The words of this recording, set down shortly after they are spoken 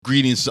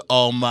Greetings to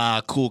all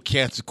my cool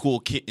cats and cool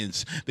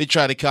kittens. They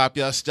try to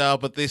copy our style,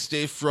 but they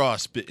stay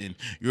frostbitten.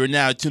 You are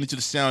now tuned to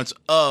the sounds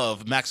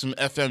of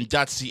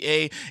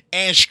MaximumFM.ca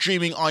and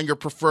streaming on your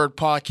preferred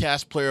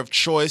podcast player of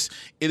choice.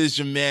 It is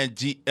your man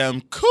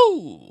DM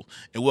Cool,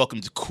 and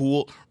welcome to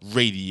Cool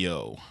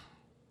Radio.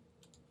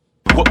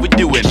 What we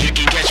doing? You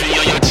can catch me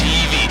on your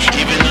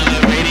TV, even on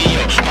the radio.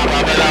 Pop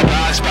up at our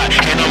blog spot,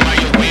 and on my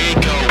way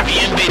go.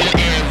 We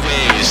invading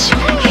airwaves.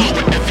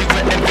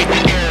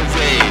 Everything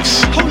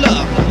airwaves. Hold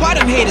up, why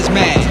them haters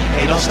mad?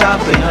 Ain't no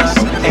stopping us,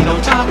 ain't no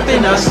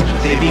topping us.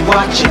 They be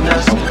watching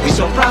us, we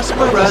so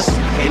prosperous.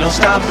 Ain't no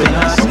stopping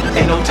us,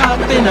 ain't no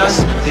topping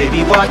us. They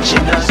be watching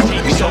us,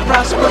 we so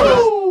prosperous.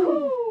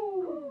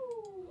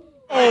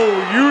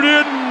 Oh, you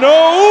didn't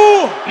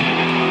know?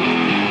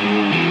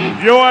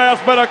 Your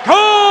ass better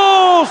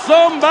call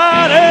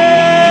somebody.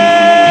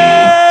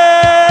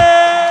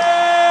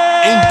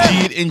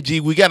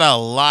 Indeed. We got a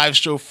live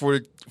show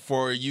for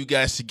you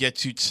guys to get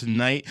to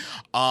tonight.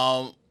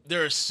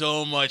 There is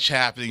so much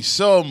happening,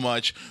 so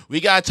much. We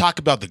got to talk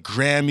about the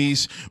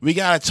Grammys. We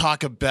got to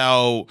talk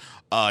about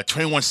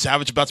 21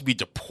 Savage about to be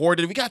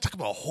deported. We got to talk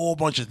about a whole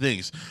bunch of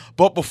things.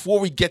 But before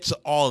we get to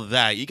all of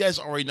that, you guys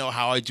already know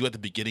how I do at the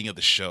beginning of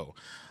the show.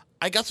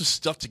 I got some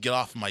stuff to get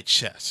off my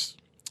chest.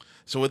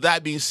 So with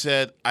that being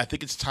said, I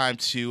think it's time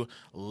to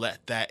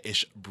let that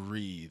ish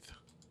breathe.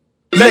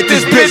 Let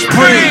this bitch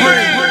breathe.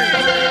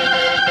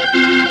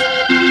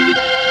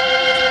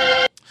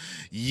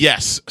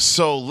 Yes,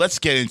 so let's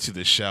get into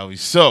this, shall we?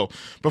 So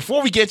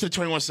before we get into the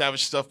 21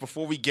 Savage stuff,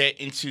 before we get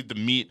into the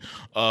meat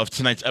of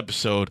tonight's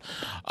episode,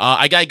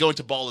 I got to go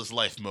into Ball is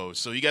Life mode.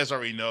 So you guys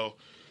already know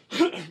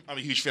I'm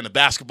a huge fan of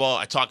basketball.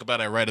 I talk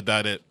about it, I write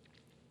about it.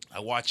 I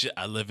watch it,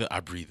 I live it,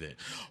 I breathe it.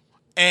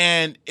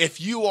 And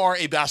if you are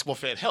a basketball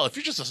fan, hell, if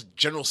you're just a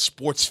general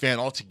sports fan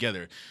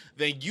altogether,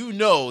 then you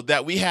know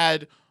that we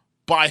had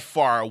by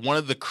far one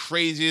of the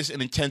craziest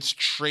and intense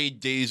trade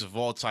days of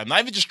all time.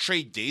 Not even just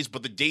trade days,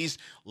 but the days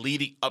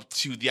leading up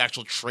to the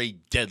actual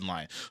trade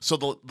deadline. So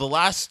the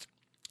last,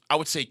 I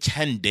would say,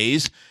 10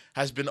 days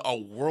has been a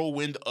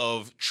whirlwind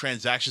of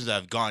transactions that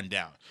have gone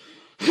down.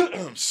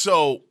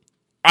 So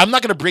I'm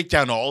not going to break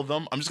down all of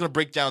them. I'm just going to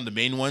break down the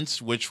main ones,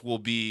 which will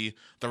be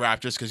the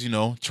Raptors, because, you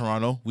know,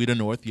 Toronto, we the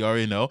North, you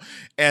already know.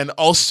 And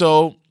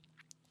also,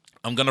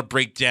 I'm going to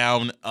break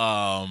down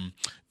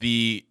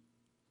the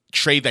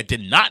trade that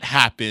did not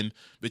happen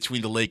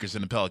between the Lakers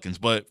and the Pelicans.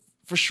 But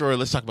for sure,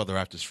 let's talk about the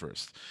Raptors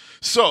first.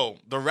 So,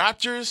 the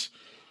Raptors,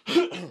 the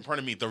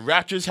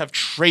Raptors have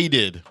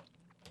traded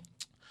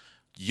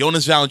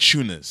Jonas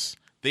Valanciunas.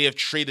 They have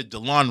traded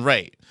DeLon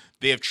Wright.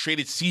 They have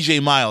traded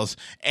CJ Miles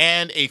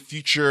and a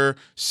future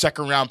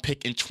second-round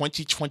pick in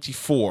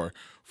 2024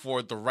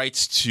 for the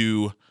rights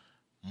to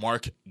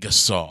Marc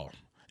Gasol.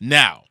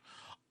 Now,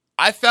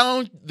 I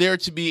found there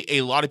to be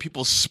a lot of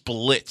people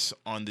split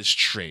on this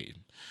trade.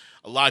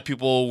 A lot of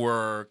people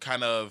were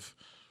kind of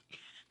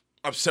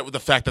upset with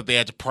the fact that they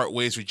had to part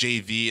ways with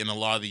JV and a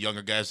lot of the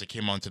younger guys that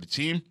came onto the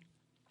team.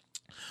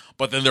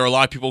 But then there are a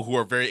lot of people who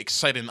are very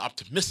excited and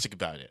optimistic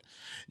about it.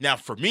 Now,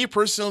 for me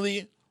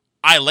personally,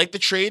 I like the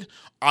trade.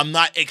 I'm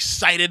not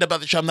excited about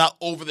the trade. I'm not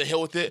over the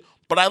hill with it,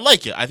 but I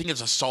like it. I think it's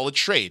a solid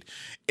trade.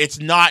 It's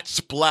not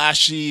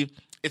splashy.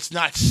 It's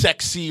not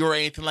sexy or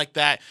anything like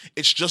that.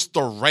 It's just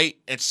the right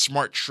and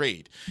smart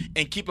trade.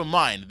 And keep in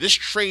mind, this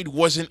trade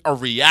wasn't a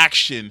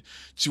reaction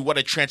to what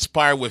had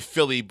transpired with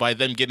Philly by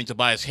them getting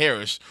Tobias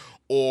Harris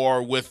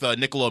or with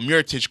Nikola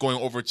Mirotic going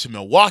over to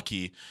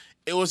Milwaukee.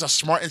 It was a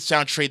smart and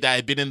sound trade that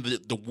had been in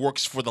the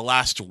works for the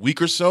last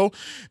week or so.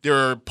 There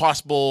are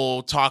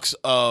possible talks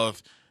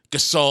of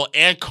Gasol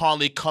and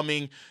Conley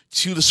coming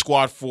to the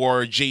squad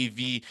for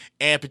JV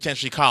and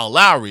potentially Kyle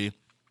Lowry.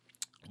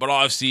 But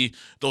obviously,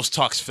 those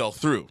talks fell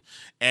through.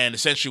 And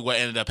essentially what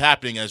ended up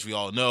happening, as we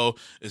all know,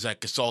 is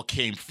that Gasol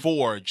came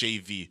for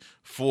JV,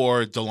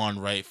 for DeLon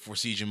Wright, for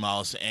CJ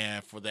Miles,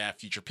 and for that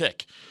future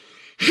pick.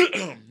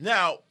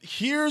 Now,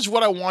 here's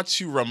what I want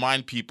to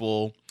remind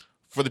people,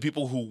 for the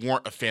people who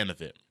weren't a fan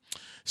of it.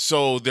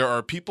 So there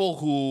are people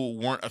who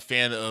weren't a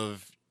fan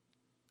of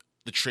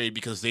the trade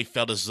because they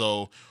felt as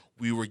though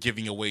we were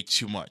giving away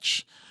too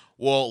much.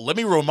 Well, let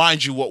me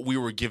remind you what we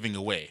were giving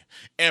away.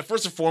 And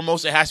first and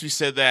foremost, it has to be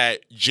said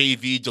that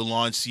JV,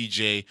 DeLon,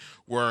 CJ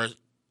were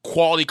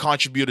quality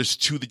contributors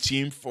to the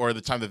team for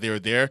the time that they were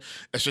there,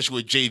 especially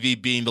with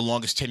JV being the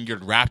longest tenured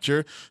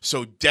Raptor.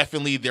 So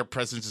definitely their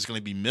presence is going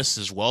to be missed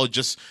as well,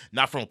 just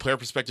not from a player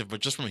perspective,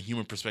 but just from a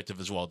human perspective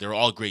as well. They're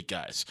all great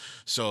guys.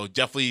 So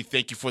definitely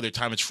thank you for their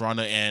time in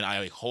Toronto, and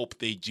I hope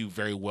they do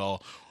very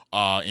well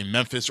in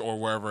Memphis or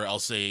wherever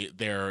else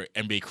their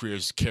NBA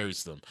careers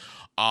carries them.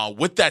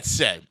 With that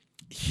said,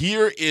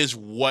 here is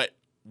what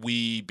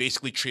we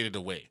basically traded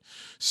away.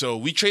 So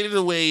we traded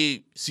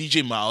away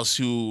CJ Miles,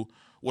 who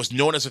was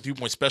known as a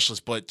three-point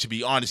specialist, but to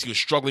be honest, he was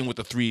struggling with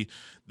the three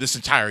this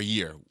entire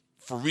year.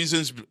 For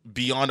reasons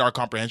beyond our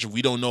comprehension,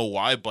 we don't know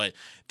why, but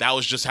that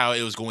was just how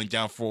it was going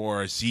down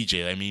for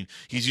CJ. I mean,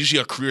 he's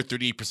usually a career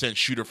 38%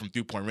 shooter from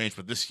three-point range,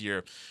 but this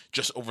year,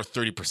 just over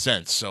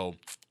 30%. So,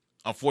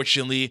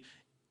 unfortunately,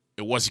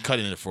 it wasn't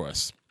cutting it for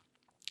us.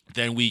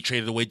 Then we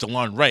traded away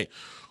DeLon Wright,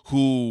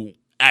 who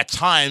at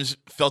times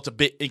felt a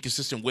bit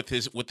inconsistent with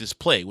his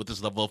play, with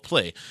his level of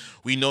play.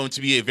 We know him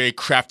to be a very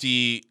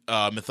crafty,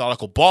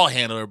 methodical ball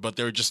handler, but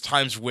there were just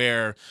times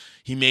where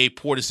he made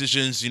poor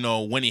decisions.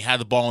 When he had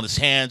the ball in his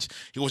hands,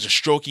 he wasn't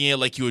stroking it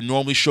like you would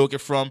normally stroke it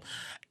from,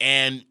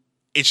 and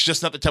it's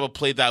just not the type of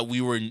play that we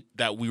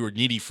were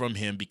needing from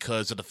him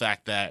because of the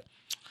fact that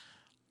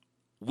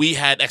we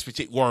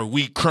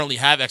currently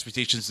have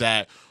expectations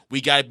that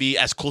we got to be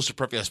as close to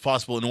perfect as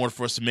possible in order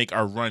for us to make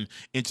our run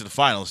into the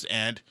finals.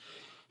 And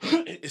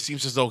it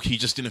seems as though he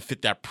just didn't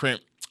fit that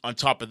print. On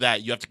top of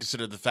that, you have to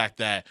consider the fact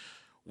that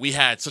we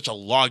had such a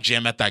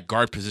logjam at that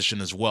guard position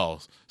as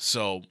well.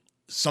 So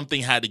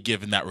something had to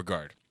give in that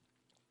regard.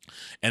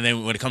 And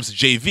then when it comes to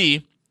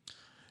JV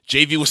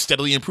was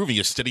steadily improving.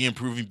 He was steadily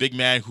improving big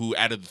man who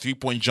added the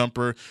three-point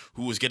jumper,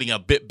 who was getting a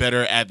bit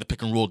better at the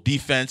pick-and-roll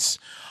defense,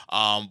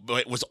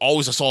 but was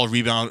always a solid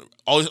rebound,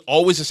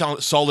 always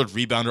a solid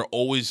rebounder,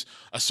 always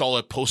a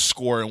solid post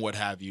scorer and what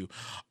have you.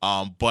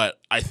 But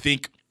I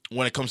think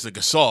when it comes to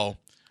Gasol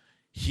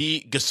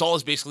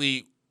is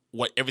basically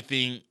what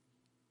everything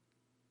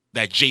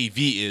that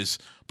JV is,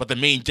 but the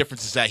main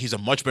difference is that he's a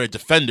much better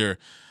defender,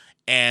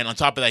 and on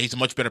top of that, he's a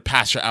much better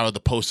passer out of the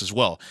post as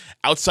well.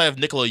 Outside of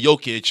Nikola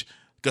Jokic,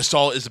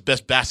 Gasol is the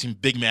best passing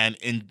big man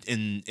in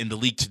the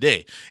league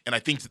today, and I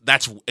think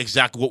that's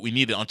exactly what we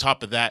needed. On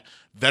top of that,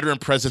 veteran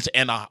presence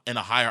and a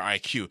higher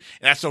IQ, and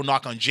that's no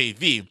knock on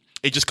JV.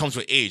 It just comes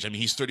with age. I mean,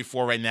 he's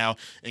 34 right now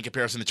in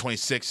comparison to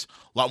 26.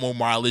 A lot more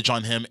mileage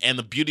on him. And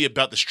the beauty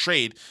about this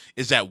trade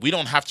is that we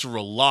don't have to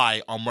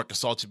rely on Marc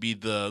Gasol to be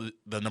the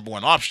number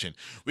one option.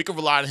 We can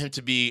rely on him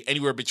to be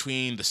anywhere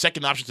between the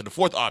second option to the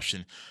fourth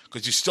option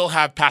because you still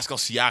have Pascal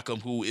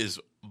Siakam, who is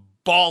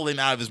balling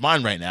out of his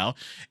mind right now,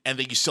 and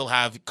then you still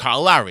have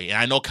Kyle Lowry. And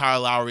I know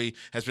Kyle Lowry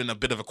has been a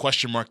bit of a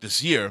question mark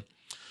this year,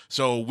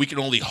 so we can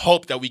only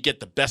hope that we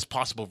get the best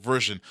possible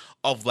version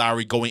of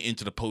Lowry going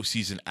into the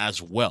postseason as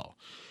well.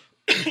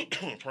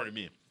 Pardon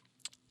me.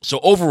 So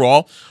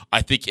overall,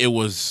 I think it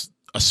was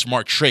a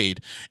smart trade.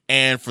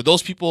 And for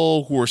those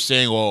people who are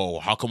saying, oh,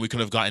 how come we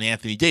couldn't have gotten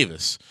Anthony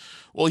Davis?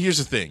 Well, here's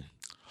the thing.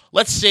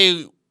 Let's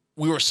say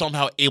we were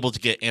somehow able to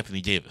get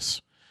Anthony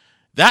Davis.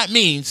 That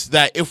means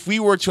that if we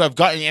were to have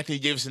gotten Anthony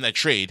Davis in that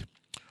trade,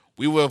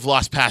 we would have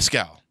lost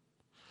Pascal.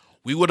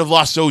 We would have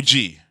lost OG.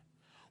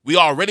 We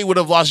already would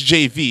have lost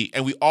JV,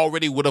 and we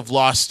already would have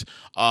lost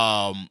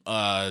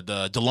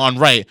the DeLon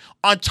Wright.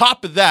 On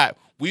top of that,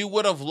 we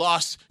would have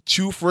lost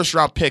 2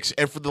 first-round picks,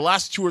 and for the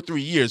last 2 or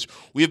 3 years,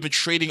 we have been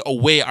trading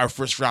away our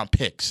first-round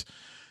picks.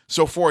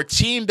 So for a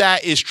team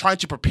that is trying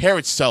to prepare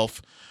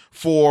itself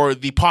for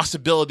the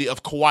possibility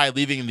of Kawhi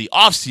leaving in the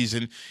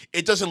offseason,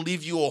 it doesn't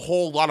leave you a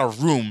whole lot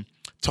of room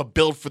to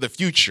build for the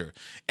future.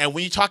 And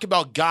when you talk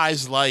about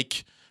guys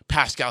like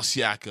Pascal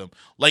Siakam,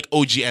 like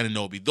OG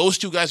Anunoby, those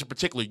 2 guys in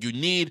particular, you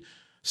need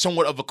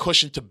somewhat of a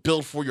cushion to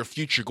build for your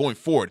future going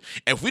forward.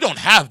 And if we don't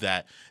have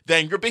that,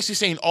 then you're basically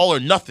saying all or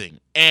nothing.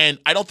 And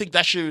I don't think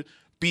that should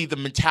be the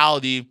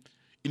mentality,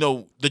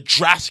 the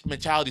drastic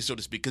mentality, so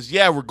to speak. Because,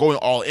 yeah, we're going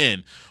all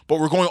in, but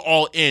we're going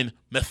all in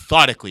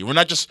methodically. We're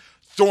not just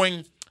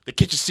throwing the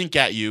kitchen sink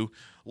at you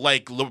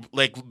like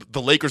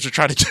the Lakers are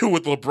trying to do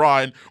with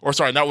LeBron, or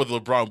sorry, not with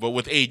LeBron, but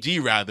with AD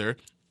rather.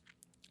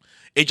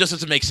 It just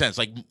doesn't make sense.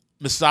 Like,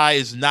 Masai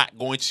is not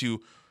going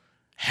to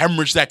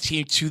hemorrhage that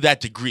team to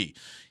that degree.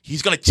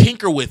 He's going to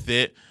tinker with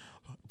it,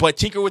 but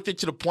tinker with it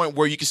to the point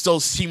where you can still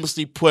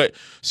seamlessly put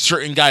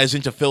certain guys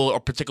into fill a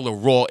particular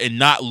role and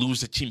not lose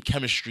the team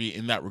chemistry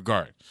in that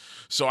regard.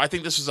 So I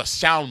think this was a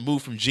sound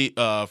move from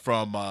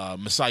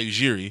Masai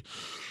Ujiri,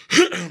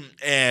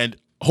 and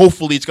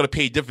hopefully it's going to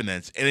pay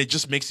dividends, and it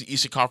just makes the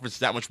Eastern Conference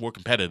that much more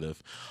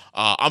competitive.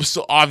 I'm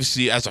still,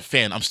 obviously, as a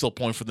fan, I'm still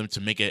pulling for them to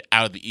make it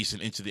out of the East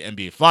and into the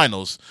NBA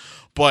Finals,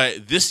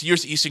 but this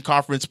year's Eastern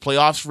Conference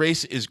playoffs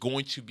race is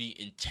going to be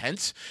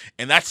intense,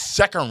 and that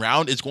second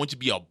round is going to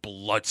be a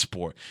blood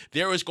sport.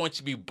 There is going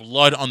to be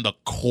blood on the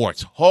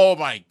court. Oh,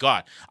 my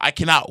God. I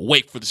cannot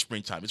wait for the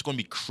springtime. It's going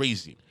to be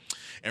crazy.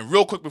 And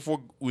real quick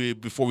before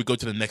we go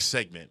to the next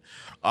segment,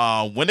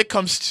 when it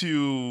comes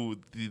to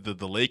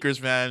the Lakers,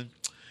 man,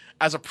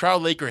 as a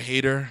proud Laker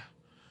hater,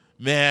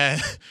 man,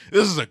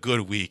 this is a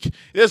good week.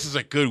 This is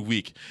a good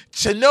week.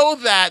 To know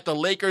that the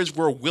Lakers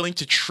were willing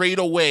to trade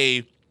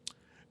away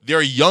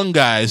their young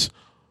guys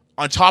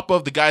on top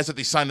of the guys that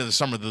they signed in the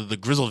summer, the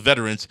grizzled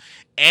veterans,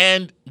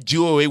 and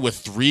do away with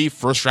 3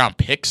 first-round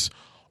picks,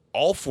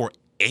 all for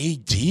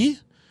AD?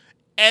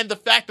 And the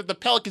fact that the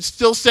Pelicans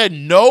still said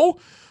no?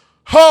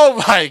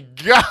 Oh, my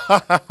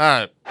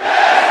God.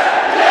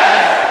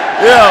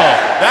 Yo,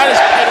 that is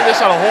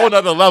pettiness on a whole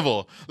nother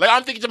level. Like,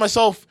 I'm thinking to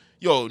myself,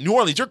 yo, New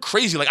Orleans, you're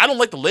crazy. Like, I don't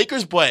like the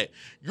Lakers, but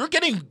you're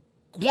getting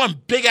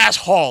one big-ass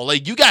haul.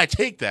 Like, you got to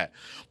take that.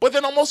 But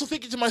then I'm also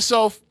thinking to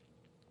myself,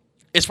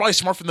 it's probably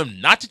smart for them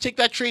not to take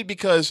that trade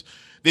because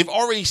they've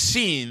already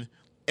seen,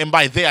 and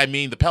by they I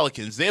mean the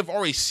Pelicans, they have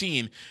already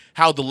seen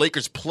how the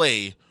Lakers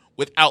play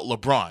without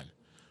LeBron.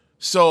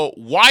 So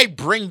why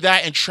bring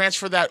that and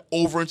transfer that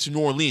over into New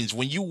Orleans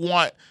when you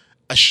want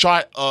a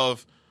shot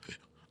of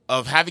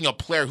of having a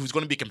player who's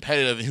going to be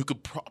competitive and who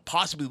could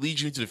possibly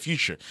lead you into the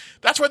future.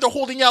 That's why they're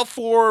holding out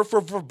for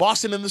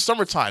Boston in the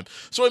summertime.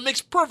 So it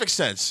makes perfect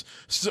sense.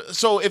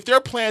 So if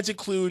their plans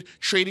include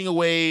trading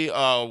away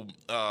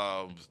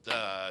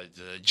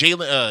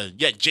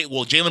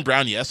Jaylen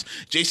Brown, yes,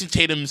 Jason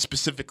Tatum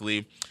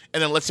specifically,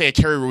 and then let's say a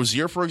Terry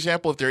Rozier, for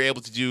example, if they're able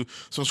to do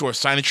some sort of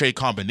sign and trade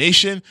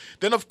combination,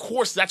 then of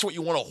course that's what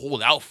you want to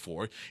hold out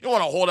for. You don't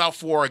want to hold out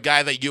for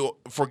guys that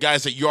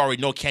you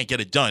already know can't get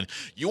it done.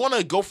 You want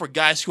to go for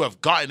guys who have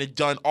gotten it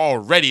done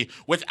already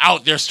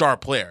without their star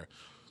player.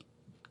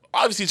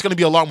 Obviously, it's going to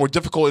be a lot more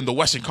difficult in the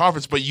Western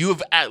Conference, but you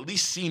have at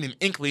least seen an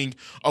inkling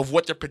of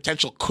what their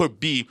potential could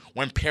be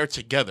when paired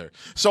together.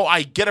 So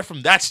I get it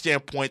from that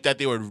standpoint that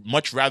they would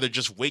much rather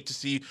just wait to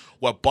see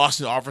what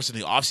Boston offers in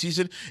the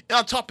offseason. And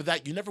on top of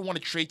that, you never want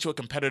to trade to a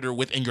competitor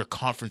within your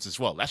conference as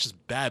well. That's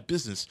just bad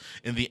business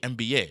in the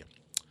NBA.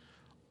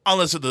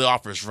 Unless the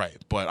offer is right,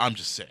 but I'm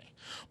just saying.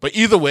 But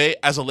either way,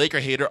 as a Laker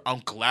hater,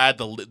 I'm glad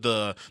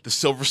the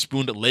silver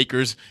spoon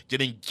Lakers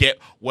didn't get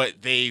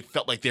what they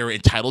felt like they were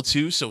entitled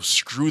to. So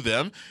screw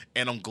them,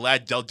 and I'm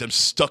glad Dell Dem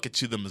stuck it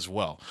to them as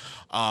well.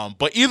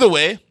 But either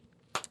way,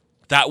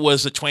 that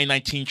was the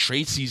 2019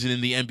 trade season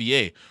in the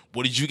NBA.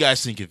 What did you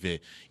guys think of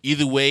it?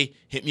 Either way,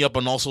 hit me up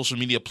on all social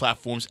media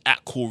platforms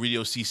at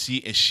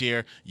CoolRadioCC and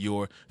share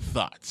your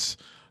thoughts.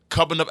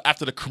 Coming up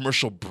after the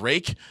commercial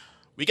break,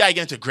 we got to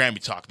get into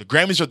Grammy talk. The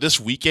Grammys are this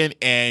weekend,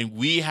 and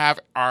we have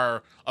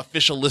our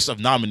official list of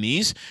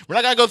nominees. We're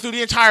not going to go through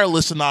the entire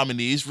list of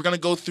nominees. We're going to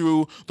go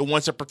through the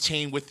ones that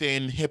pertain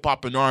within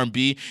hip-hop and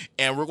R&B,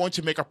 and we're going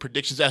to make our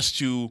predictions as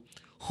to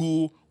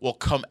who will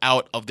come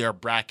out of their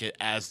bracket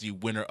as the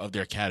winner of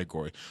their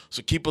category.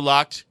 So keep it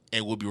locked,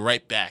 and we'll be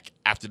right back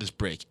after this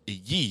break.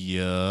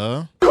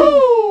 Yeah.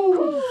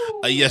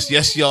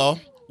 Yes, y'all.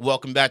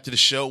 Welcome back to the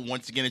show.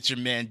 Once again, it's your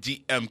man,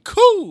 DM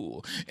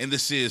Cool, and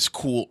this is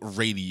Cool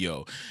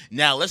Radio.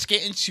 Now, let's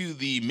get into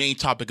the main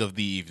topic of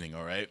the evening,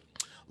 all right?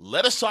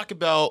 Let us talk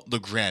about the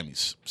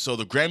Grammys. So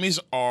the Grammys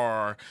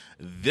are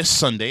this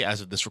Sunday, as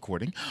of this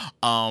recording,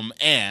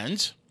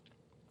 and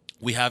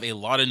we have a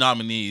lot of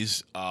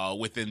nominees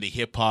within the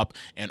hip-hop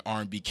and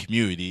R&B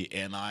community,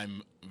 and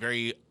I'm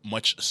very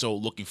much so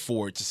looking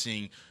forward to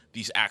seeing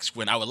these acts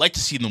win. I would like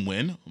to see them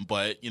win,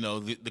 but, you know,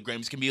 the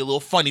Grammys can be a little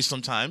funny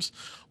sometimes,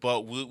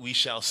 but we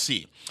shall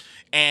see.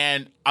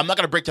 And I'm not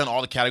going to break down all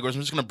the categories.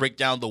 I'm just going to break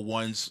down the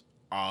ones,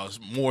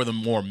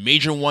 more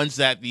major ones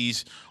that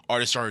these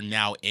artists are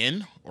now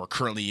in, or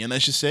currently in, I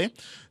should say.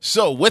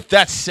 So with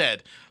that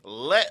said,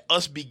 let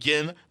us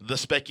begin the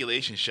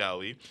speculation, shall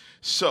we?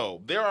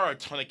 So there are a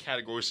ton of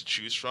categories to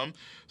choose from.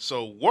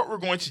 So what we're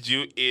going to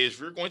do is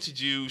we're going to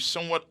do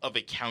somewhat of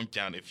a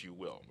countdown, if you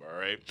will, all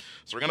right?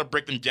 So we're going to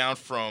break them down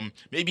from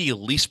maybe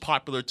least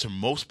popular to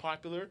most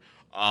popular.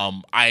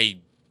 I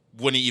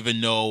wouldn't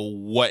even know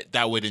what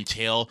that would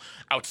entail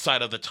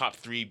outside of the top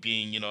three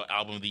being, you know,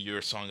 album of the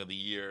year, song of the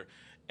year,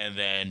 and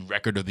then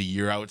record of the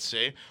year, I would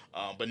say.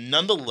 But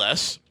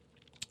nonetheless,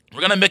 we're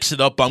going to mix it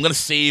up, but I'm going to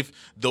save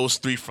those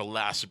three for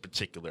last in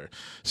particular.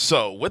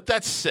 So with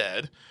that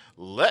said,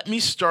 let me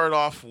start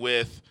off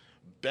with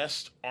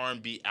best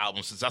R&B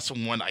album, since that's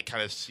the one I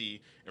kind of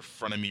see in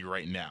front of me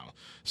right now.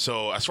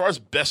 So as far as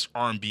best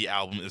R&B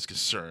album is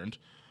concerned,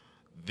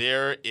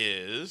 there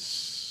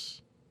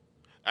is...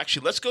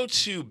 Actually, let's go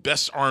to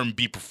best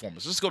R&B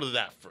performance. Let's go to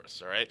that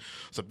first, all right?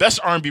 So best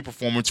R&B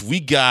performance, we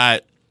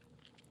got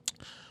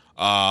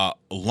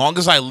Long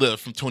As I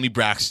Live from Toni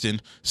Braxton,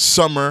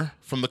 Summer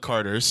from the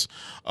Carters,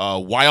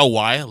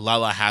 YLY,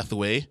 Lala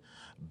Hathaway,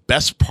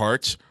 Best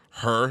Part,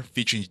 Her,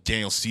 featuring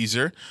Daniel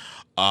Caesar,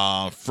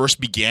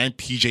 First Began,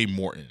 PJ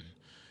Morton.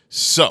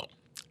 So,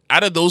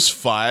 out of those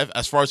five,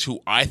 as far as who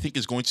I think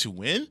is going to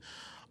win,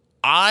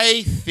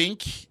 I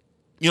think,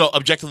 you know,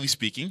 objectively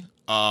speaking,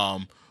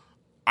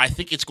 I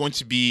think it's going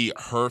to be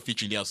Her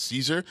featuring Daniel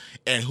Caesar,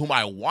 and whom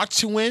I want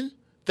to win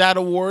that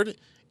award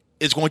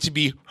is going to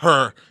be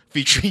Her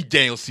featuring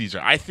Daniel Caesar.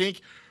 I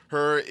think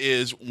Her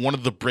is one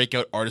of the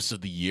breakout artists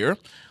of the year.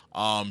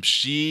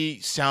 She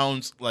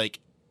sounds like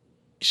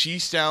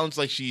she's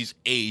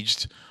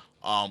aged,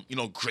 you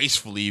know,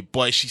 gracefully,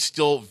 but she's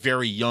still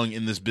very young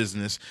in this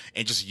business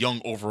and just young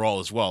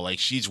overall as well. Like,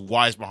 she's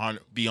wise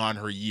beyond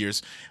her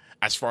years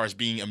as far as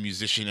being a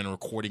musician and a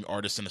recording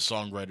artist and a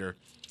songwriter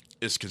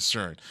is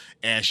concerned.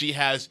 And she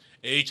has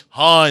a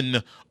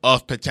ton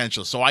of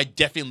potential. So I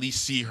definitely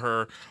see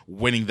her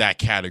winning that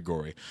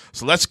category.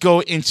 So let's go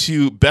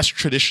into best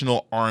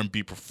traditional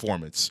R&B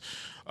performance.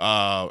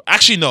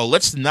 Actually, no,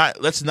 let's not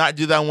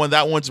do that one.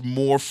 That one's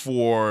more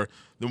for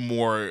the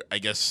more, I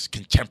guess,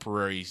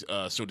 contemporary,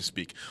 so to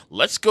speak.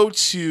 Let's go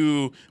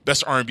to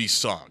best R&B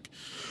song.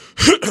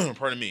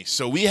 Pardon me.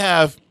 So we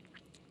have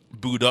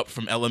Boo'd Up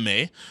from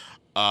LMA.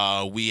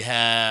 We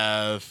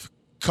have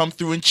Come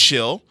Through and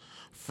Chill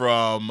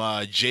from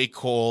J.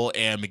 Cole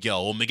and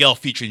Miguel. Well, Miguel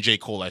featuring J.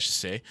 Cole, I should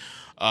say.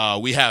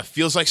 We have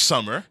Feels Like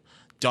Summer,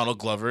 Donald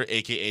Glover,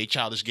 a.k.a.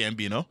 Childish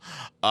Gambino.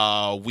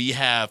 We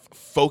have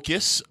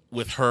Focus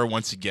with Her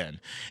once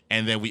again.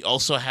 And then we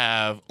also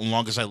have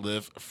Long As I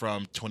Live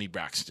from Toni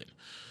Braxton.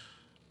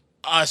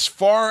 As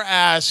far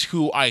as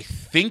who I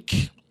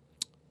think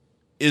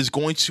is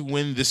going to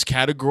win this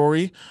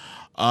category,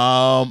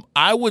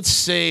 I would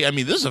say, I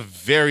mean, this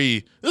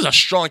is a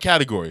strong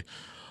category.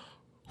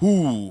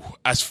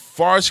 As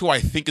far as who I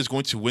think is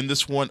going to win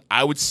this one,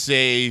 I would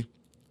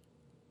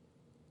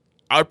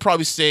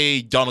probably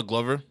say Donald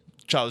Glover,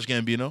 Childish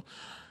Gambino.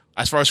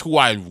 As far as who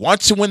I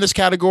want to win this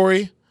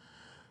category,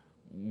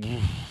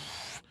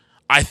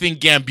 I think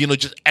Gambino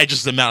just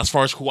edges them out as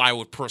far as who I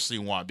would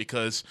personally want.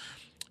 Because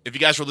if you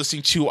guys were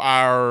listening to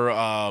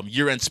our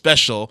year-end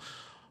special,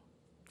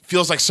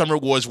 Feels Like Summer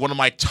was one of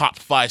my top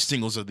 5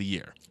 singles of the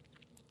year.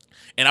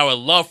 And I would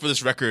love for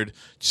this record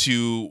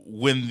to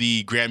win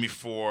the Grammy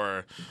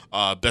for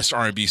Best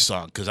R&B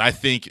Song, because I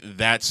think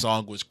that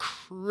song was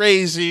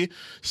crazy.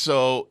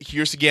 So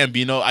here's to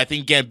Gambino. I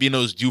think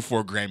Gambino is due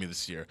for a Grammy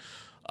this year.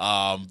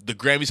 The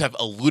Grammys have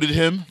eluded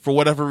him for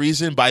whatever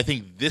reason, but I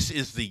think this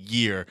is the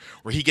year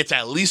where he gets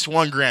at least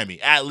one Grammy.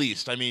 At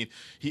least. I mean,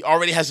 he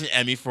already has an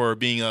Emmy for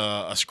being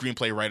a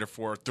screenplay writer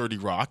for 30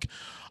 Rock.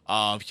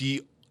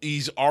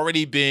 He's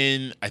already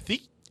been, I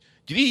think,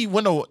 did he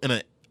win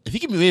I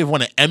think he may have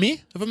won an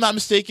Emmy, if I'm not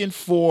mistaken,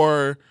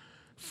 for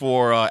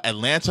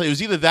Atlanta. It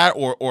was either that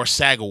or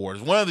SAG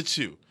Awards, one of the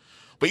two.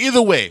 But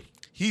either way,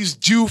 he's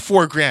due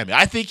for a Grammy.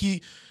 I think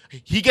he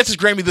gets his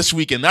Grammy this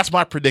weekend. That's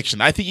my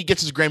prediction. I think he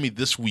gets his Grammy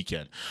this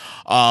weekend.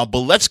 But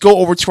let's go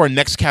over to our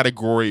next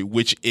category,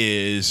 which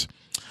is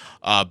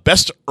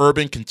Best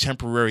Urban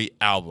Contemporary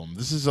Album.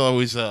 This is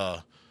always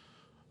a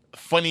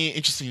funny,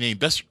 interesting name.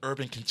 Best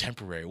Urban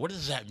Contemporary. What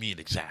does that mean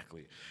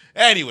exactly?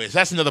 Anyways,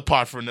 that's another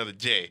pod for another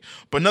day.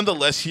 But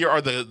nonetheless, here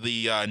are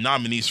the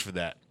nominees for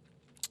that.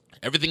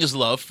 Everything Is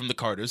Love from the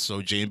Carters,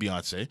 so Jay and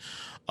Beyonce.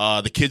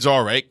 The Kids Are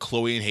Alright,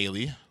 Chloe and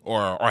Haley,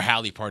 or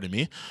Halle, pardon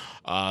me.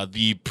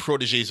 The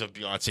proteges of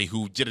Beyonce,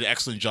 who did an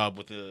excellent job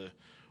with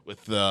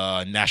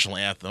the national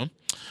anthem.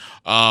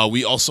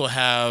 We also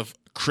have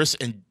Chris,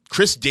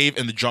 Dave,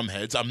 and the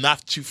Drumheads. I'm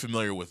not too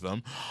familiar with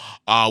them.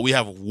 We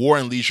have War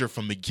and Leisure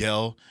from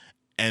Miguel,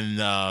 and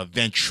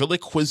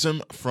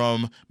Ventriloquism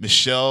from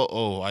Michelle.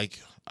 Oh,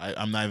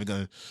 I'm not even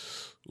gonna.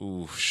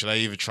 Ooh, should I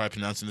even try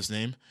pronouncing this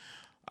name?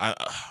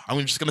 I'm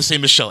just gonna say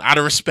Michelle out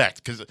of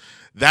respect, because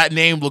that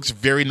name looks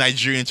very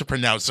Nigerian to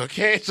pronounce.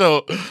 Okay,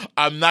 so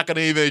I'm not gonna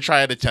even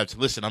try an attempt.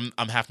 Listen,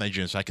 I'm half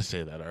Nigerian, so I can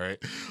say that. All right,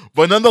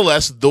 but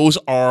nonetheless, those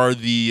are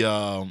the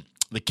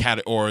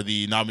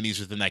nominees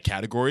within that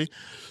category.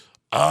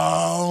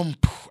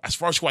 As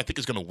far as who I think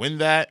is gonna win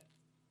that,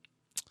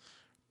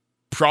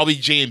 probably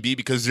J&B,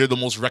 because they're the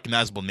most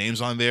recognizable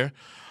names on there.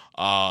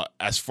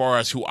 As far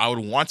as who I would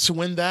want to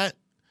win that,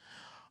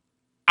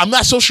 I'm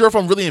not so sure if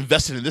I'm really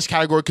invested in this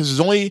category, because there's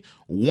only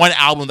one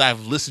album that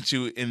I've listened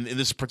to in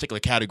this particular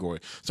category.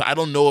 So I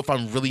don't know if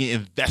I'm really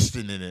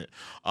invested in it.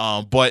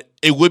 But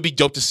it would be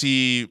dope to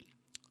see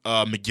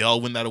Miguel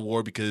win that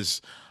award,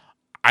 because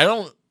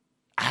I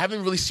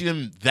haven't really seen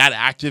him that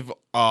active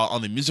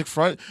on the music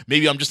front.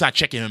 Maybe I'm just not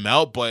checking him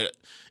out, but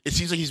it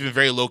seems like he's been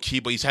very low-key,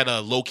 but he's had a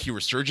low-key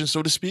resurgence,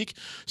 so to speak.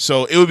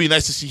 So it would be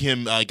nice to see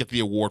him get the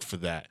award for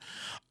that.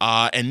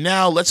 And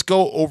now let's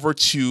go over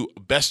to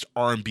Best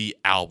R&B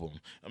Album.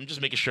 I'm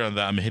just making sure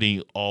that I'm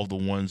hitting all the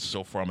ones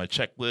so far on my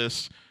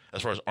checklist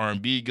as far as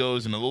R&B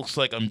goes, and it looks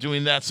like I'm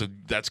doing that, so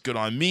that's good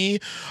on me.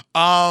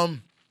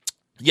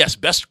 Yes,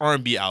 Best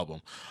R&B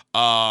Album.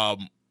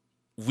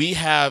 We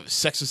have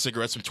Sex and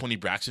Cigarettes from Toni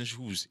Braxton,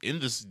 who's in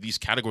these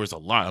categories a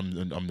lot,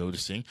 I'm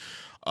noticing.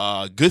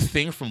 Good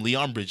Thing from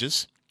Leon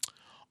Bridges.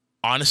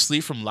 Honestly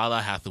from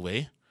Lala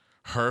Hathaway.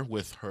 Her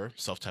with her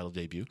self-titled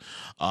debut.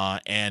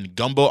 And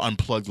Gumbo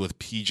Unplugged with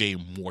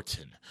PJ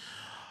Morton.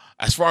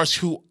 As far as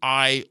who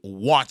I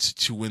want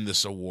to win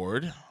this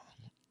award,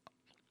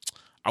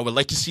 I would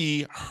like to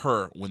see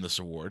her win this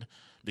award,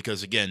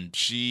 because, again,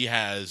 she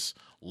has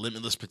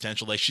limitless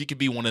potential. Like, she could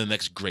be one of the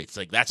next greats.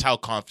 Like, that's how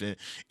confident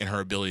in her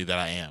ability that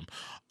I am.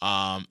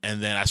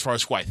 And then as far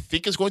as who I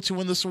think is going to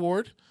win this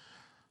award,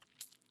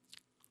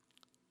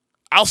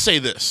 I'll say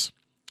this.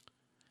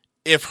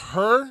 If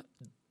her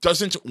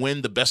doesn't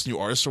win the Best New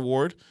Artist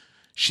award,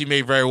 she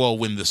may very well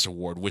win this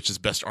award, which is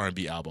Best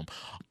R&B Album.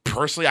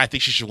 Personally, I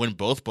think she should win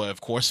both, but of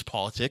course,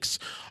 politics.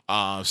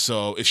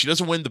 So if she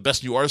doesn't win the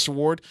Best New Artist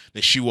award,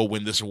 then she will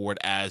win this award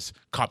as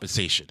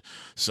compensation.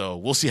 So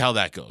we'll see how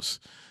that goes.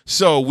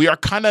 So we are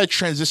kind of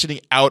transitioning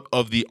out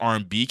of the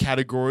R&B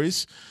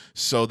categories.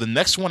 So the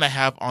next one I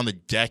have on the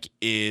deck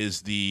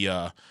is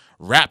the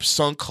rap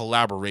song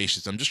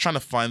collaborations. I'm just trying to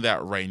find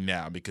that right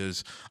now,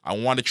 because I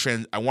want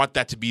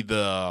that to be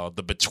the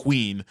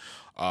between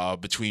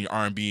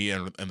R&B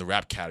and the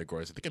rap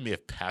categories. I think I may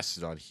have passed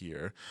it on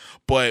here,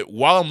 but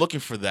while I'm looking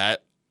for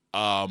that,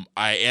 I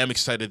am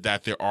excited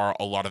that there are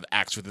a lot of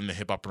acts within the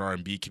hip hop and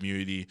R&B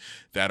community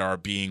that are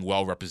being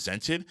well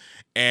represented,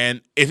 and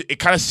it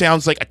kind of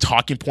sounds like a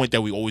talking point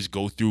that we always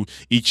go through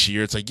each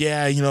year. It's like,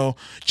 yeah,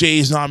 Jay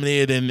is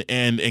nominated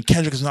and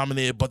Kendrick is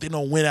nominated, but they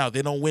don't win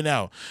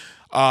out.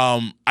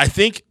 I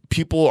think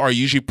people are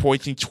usually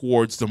pointing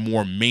towards the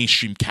more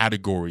mainstream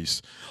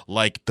categories,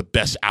 like the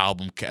best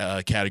album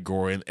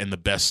category and the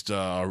best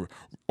or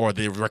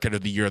the record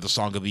of the year, the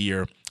song of the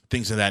year,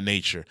 things of that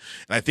nature.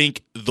 And I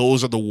think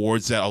those are the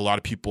awards that a lot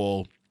of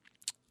people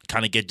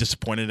kind of get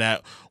disappointed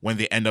at when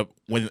they end up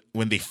when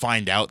they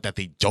find out that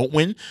they don't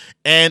win.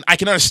 And I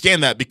can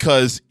understand that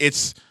because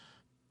it's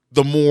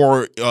the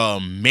more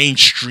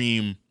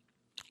mainstream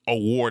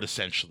award,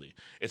 essentially.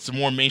 It's the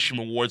more mainstream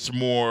award. It's the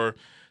more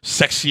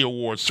sexy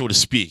award, so to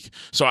speak.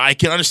 So I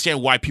can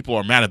understand why people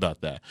are mad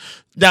about that.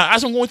 Now,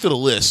 as I'm going through the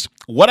list,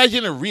 what I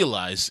didn't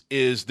realize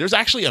is there's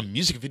actually a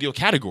music video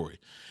category.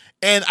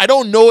 And I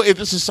don't know if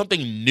this is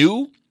something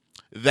new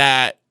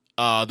that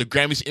the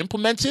Grammys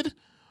implemented,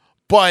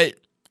 but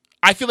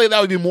I feel like that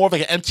would be more of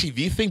like an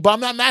MTV thing, but I'm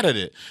not mad at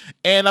it.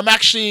 And I'm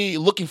actually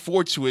looking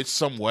forward to it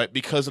somewhat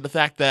because of the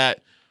fact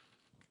that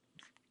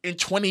in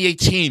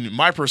 2018,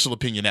 my personal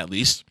opinion at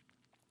least,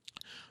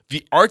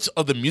 the arts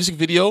of the music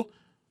video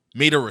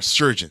made a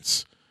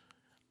resurgence.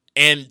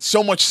 And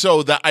so much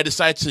so that I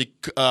decided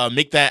to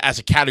make that as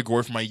a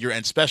category for my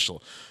year-end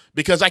special.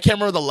 Because I can't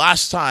remember the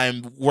last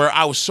time where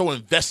I was so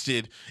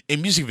invested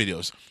in music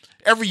videos.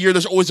 Every year,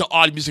 there's always an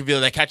odd music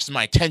video that catches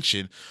my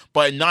attention,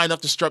 but not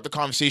enough to stir up the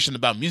conversation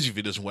about music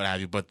videos and what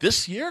have you. But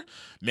this year,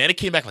 man, it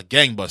came back like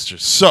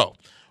gangbusters. So,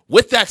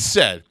 with that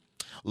said,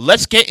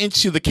 let's get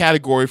into the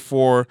category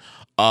for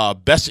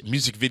best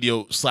music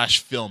video /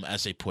 film,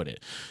 as they put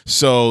it.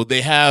 So,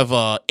 they have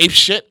Ape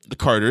Shit, The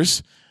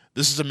Carters,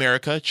 This Is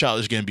America,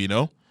 Childish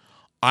Gambino,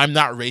 I'm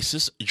Not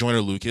Racist,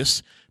 Joyner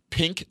Lucas,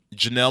 Pink,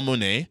 Janelle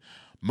Monáe,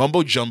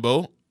 Mumbo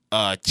Jumbo,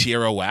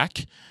 Tierra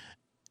Whack.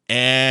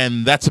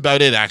 And that's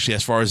about it, actually,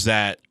 as far as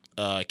that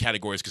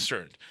category is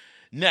concerned.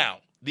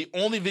 Now, the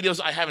only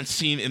videos I haven't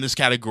seen in this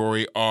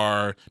category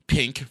are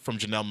Pink from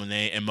Janelle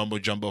Monáe and Mumbo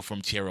Jumbo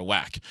from Tierra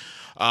Whack.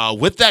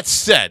 With that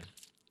said,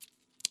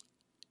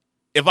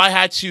 if I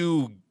had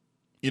to,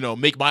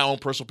 make my own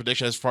personal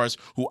prediction as far as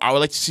who I would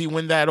like to see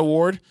win that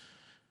award,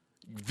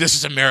 This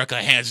Is America,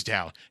 hands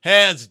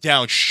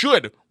down,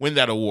 should win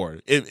that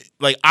award.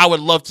 I would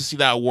love to see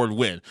that award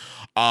win.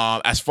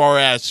 As far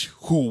as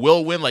who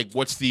will win,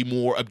 what's the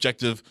more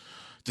objective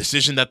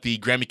decision that the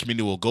Grammy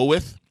committee will go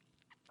with?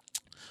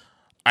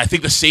 I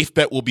think the safe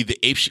bet will be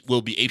Ape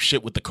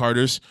Shit with the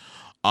Carters.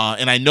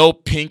 And I know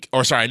Janelle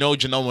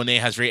Monáe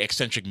has very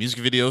eccentric music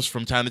videos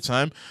from time to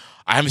time.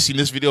 I haven't seen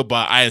this video,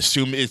 but I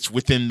assume it's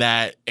within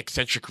that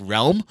eccentric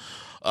realm.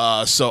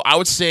 So I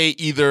would say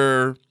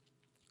either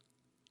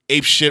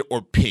Ape Shit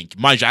or Pink.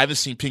 Mind you, I haven't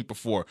seen Pink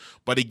before,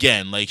 but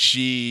again,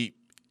 she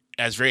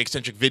has very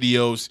eccentric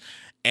videos,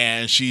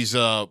 and she's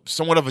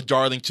somewhat of a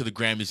darling to the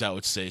Grammys, I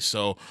would say.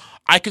 So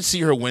I could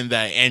see her win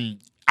that, and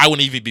I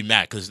wouldn't even be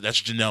mad because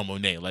that's Janelle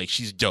Monáe.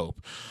 She's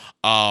dope.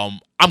 I'm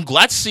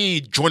glad to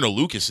see Joyner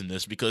Lucas in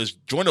this because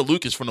Joyner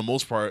Lucas, for the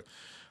most part,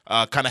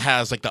 kind of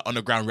has the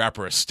underground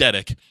rapper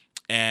aesthetic,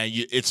 and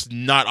it's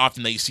not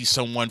often that you see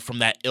someone from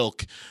that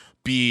ilk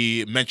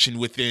be mentioned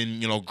within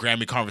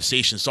Grammy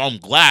conversation. So I'm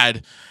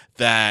glad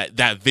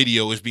that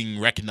video is being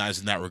recognized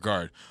in that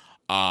regard.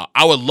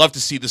 I would love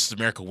to see This Is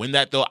America win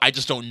that, though. I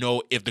just don't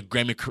know if the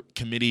Grammy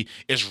committee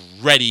is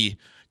ready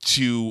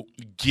to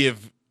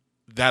give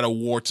that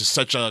award to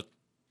such a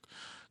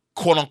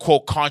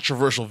quote-unquote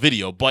controversial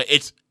video. But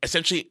it's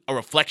essentially a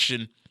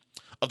reflection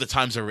of the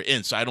times that we're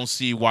in. So I don't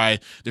see why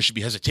there should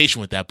be hesitation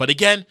with that. But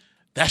again,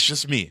 that's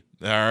just me.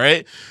 All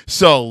right?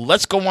 So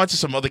let's go on to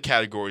some other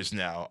categories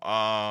now.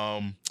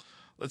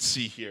 Let's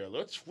see here.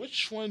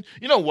 Which one?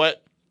 You know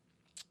what?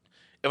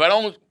 If I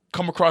don't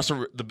come across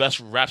the best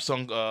rap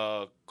song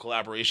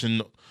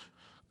collaboration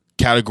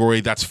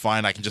category, that's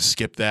fine. I can just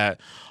skip that.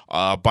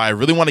 But I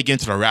really want to get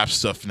into the rap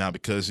stuff now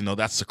because,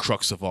 that's the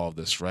crux of all of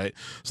this, right?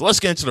 So let's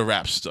get into the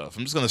rap stuff.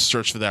 I'm just going to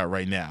search for that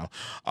right now.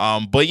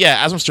 But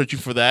yeah, as I'm searching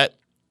for that,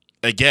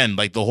 again,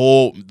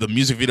 the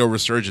music video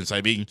resurgence,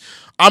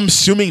 I'm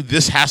assuming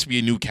this has to be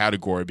a new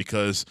category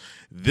because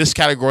this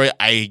category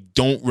I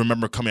don't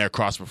remember coming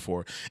across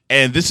before.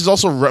 And this is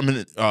also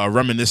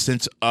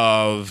reminiscent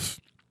of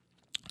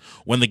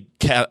when the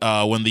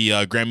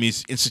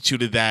Grammys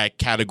instituted that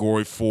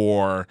category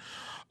for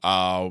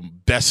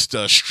best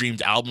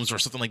streamed albums or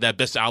something like that,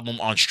 best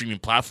album on streaming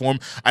platform.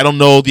 I don't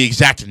know the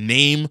exact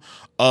name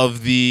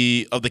of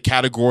the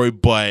category,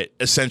 but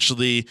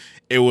essentially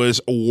it was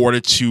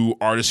awarded to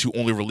artists who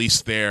only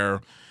released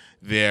their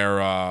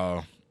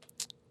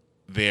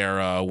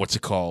what's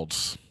it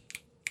called?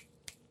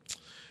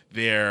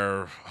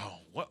 Their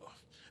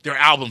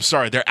albums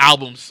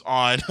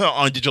on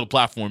on digital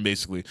platform,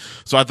 basically.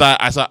 So I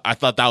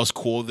thought that was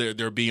cool.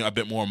 They're being a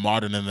bit more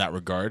modern in that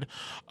regard.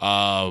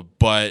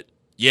 But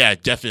yeah,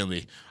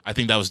 definitely. I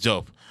think that was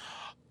dope.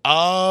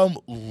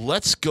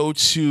 Let's go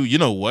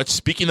to,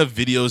 speaking of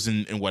videos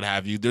and what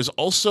have you, there's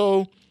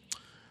also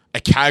a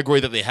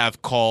category that they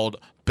have called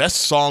Best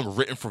Song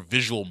Written for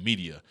Visual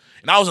Media.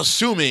 And I was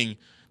assuming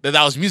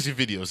that was music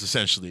videos,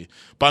 essentially.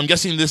 But I'm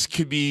guessing this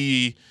could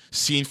be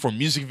seen for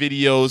music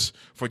videos,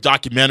 for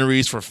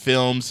documentaries, for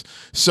films.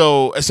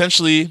 So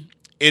essentially,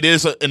 it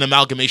is an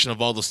amalgamation of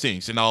all those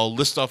things. And I'll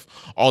list off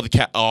all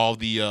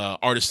the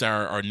artists that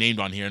are named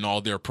on here and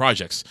all their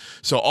projects.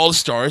 So all the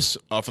stars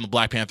from the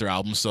Black Panther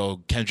album,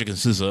 so Kendrick and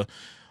SZA,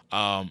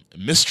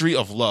 Mystery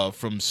of Love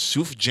from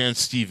Sufjan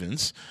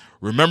Stevens,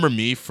 Remember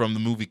Me from the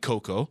movie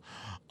Coco,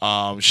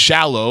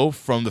 Shallow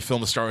from the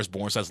film A Star Is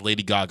Born, so that's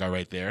Lady Gaga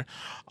right there,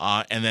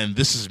 and then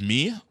This Is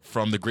Me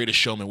from The Greatest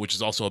Showman, which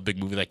is also a big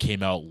movie that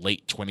came out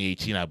late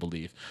 2018, I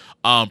believe.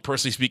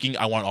 Personally speaking,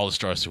 I want all the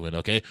stars to win,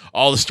 okay?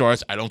 All the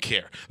stars, I don't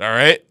care, all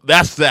right?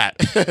 That's that.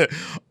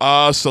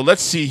 So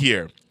let's see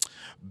here.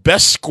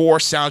 Best score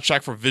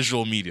soundtrack for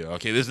visual media.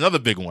 Okay, there's another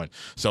big one.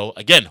 So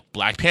again,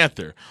 Black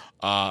Panther.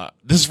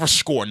 This is for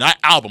score, not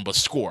album, but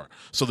score.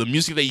 So the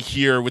music that you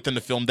hear within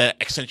the film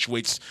that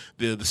accentuates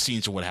the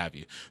scenes or what have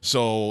you.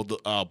 So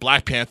the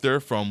Black Panther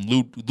from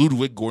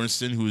Ludwig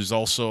Göransson, who is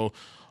also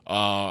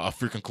a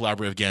frequent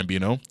collaborator of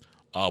Gambino.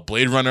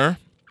 Blade Runner,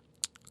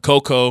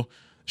 Coco,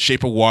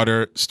 Shape of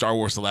Water, Star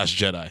Wars: The Last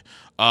Jedi.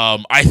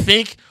 I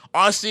think,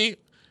 honestly,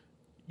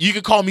 you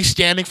could call me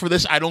standing for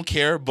this. I don't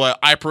care. But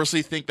I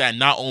personally think that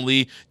not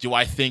only do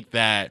I think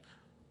that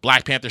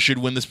Black Panther should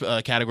win this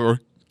category,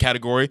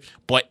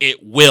 but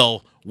it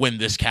will win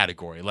this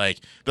category.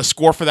 Like, the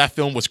score for that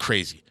film was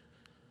crazy.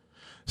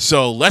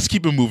 So let's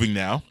keep it moving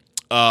now.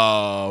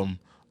 I'm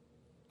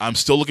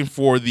still looking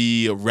for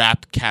the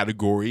rap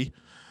category.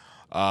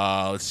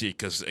 Let's see,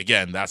 because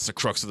again, that's the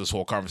crux of this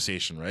whole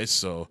conversation, right?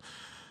 So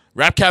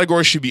rap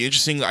category should be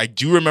interesting. I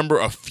do remember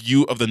a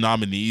few of the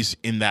nominees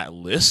in that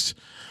list,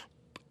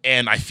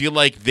 and I feel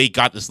like they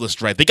got this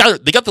list right. They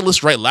got the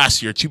list right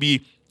last year, to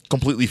be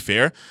completely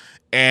fair.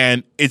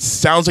 And it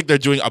sounds like they're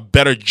doing a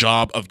better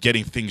job of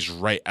getting things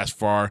right as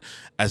far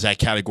as that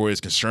category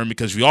is concerned,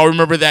 because we all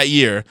remember that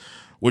year,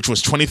 which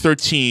was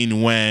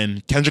 2013,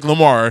 when Kendrick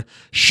Lamar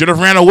should have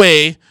ran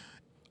away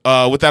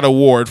with that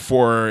award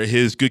for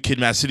his Good Kid,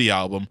 Mad City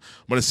album,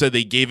 but instead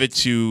they gave it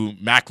to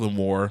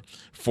Macklemore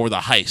for The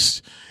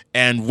Heist.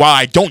 And while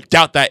I don't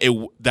doubt that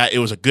it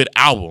was a good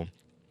album,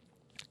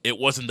 it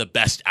wasn't the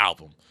best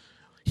album.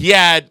 He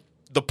had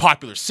the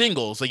popular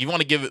singles. Like, if you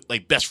want to give it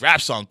like best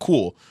rap song,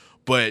 cool,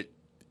 but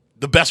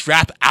the best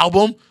rap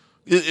album,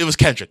 it was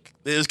Kendrick.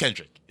 It was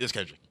Kendrick.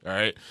 All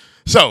right.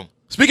 So,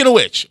 speaking of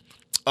which,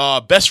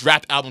 best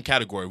rap album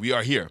category, we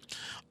are here.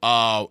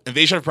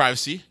 Invasion of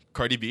Privacy,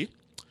 Cardi B.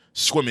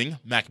 Swimming,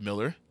 Mac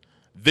Miller.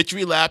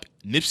 Victory Lap,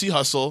 Nipsey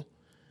Hussle.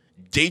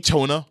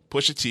 Daytona,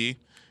 Pusha T.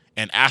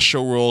 And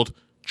Astroworld,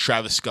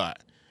 Travis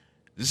Scott.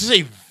 This is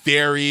a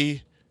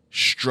very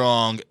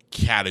strong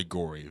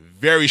category.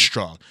 Very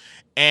strong.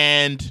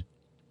 And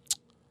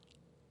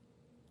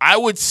I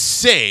would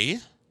say,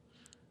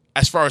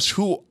 as far as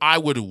who I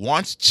would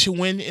want to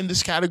win in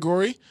this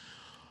category,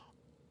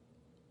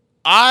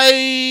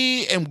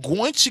 I am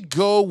going to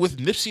go with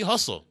Nipsey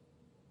Hussle.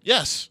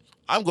 Yes,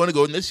 I'm going to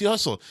go with Nipsey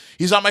Hussle.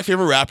 He's not my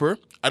favorite rapper.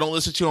 I don't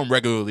listen to him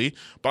regularly,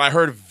 but I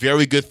heard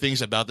very good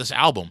things about this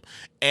album.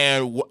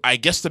 And I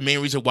guess the main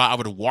reason why I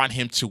would want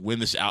him to win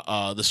this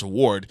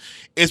award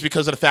is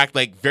because of the fact,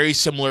 like, very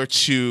similar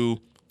to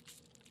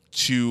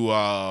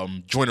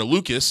Joyner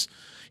Lucas,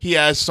 he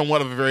has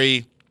somewhat of a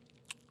very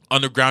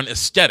underground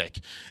aesthetic.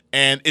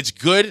 And it's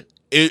good.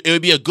 It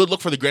would be a good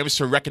look for the Grammys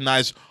to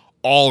recognize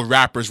all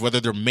rappers, whether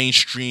they're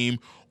mainstream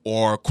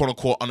or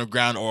quote-unquote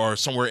underground or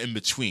somewhere in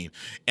between.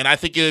 And I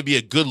think it would be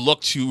a good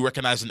look to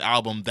recognize an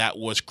album that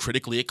was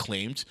critically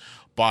acclaimed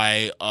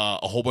by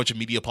a whole bunch of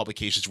media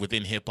publications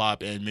within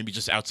hip-hop and maybe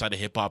just outside of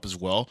hip-hop as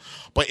well.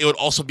 But it would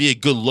also be a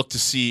good look to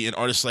see an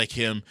artist like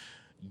him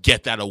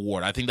get that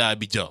award. I think that would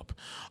be dope.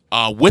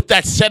 With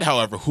that said,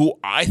 however, who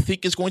I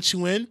think is going to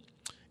win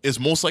is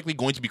most likely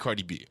going to be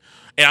Cardi B.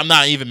 And I'm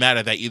not even mad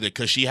at that either,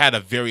 because she had a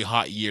very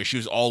hot year. She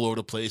was all over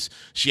the place.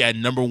 She had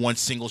number one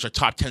singles, or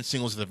top 10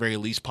 singles at the very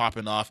least,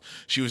 popping off.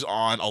 She was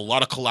on a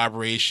lot of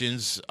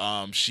collaborations.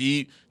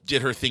 She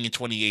did her thing in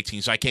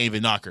 2018, so I can't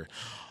even knock her.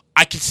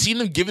 I could see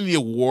them giving the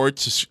award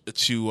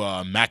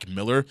to Mac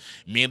Miller,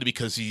 mainly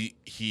because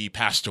he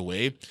passed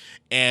away.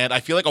 And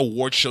I feel like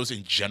award shows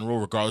in general,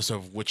 regardless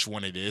of which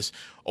one it is,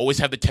 always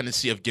have the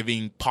tendency of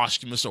giving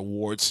posthumous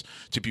awards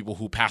to people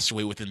who passed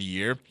away within the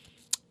year,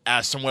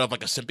 as somewhat of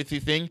like a sympathy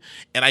thing.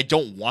 And I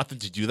don't want them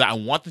to do that. I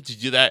want them to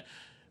do that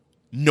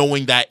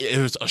knowing that it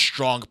was a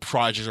strong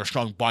project or a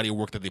strong body of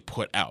work that they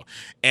put out.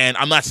 And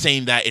I'm not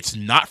saying that it's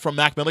not from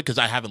Mac Miller, because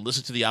I haven't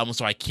listened to the album,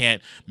 so I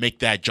can't make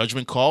that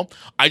judgment call.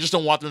 I just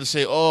don't want them to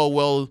say, oh,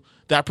 well,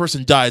 that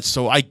person died,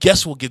 so I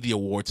guess we'll give the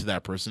award to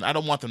that person. I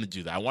don't want them to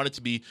do that. I want it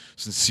to be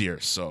sincere.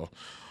 So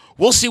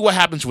we'll see what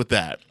happens with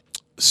that.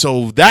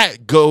 So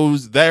that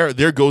goes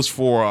there goes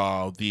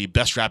for the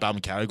best rap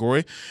album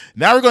category.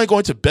 Now we're going to go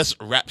into best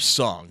rap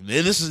song. And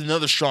this is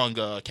another strong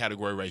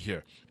category right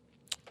here.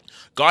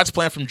 God's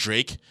Plan from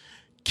Drake.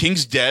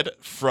 King's Dead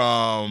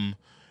from...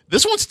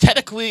 This one's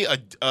technically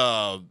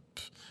a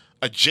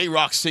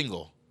J-Rock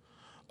single.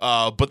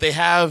 But they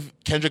have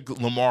Kendrick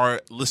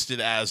Lamar listed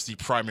as the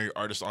primary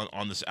artist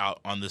on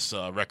this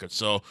record.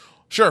 So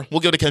sure, we'll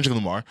give it to Kendrick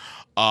Lamar.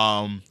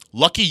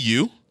 Lucky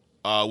You,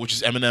 which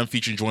is Eminem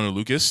featuring Joyner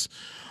Lucas.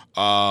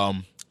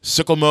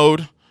 Sickle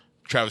Mode,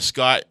 Travis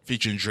Scott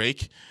featuring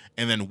Drake.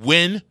 And then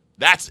Win,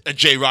 that's a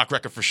J-Rock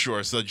record for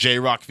sure. So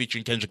J-Rock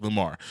featuring Kendrick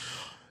Lamar.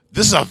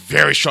 This is a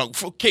very strong...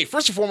 Okay,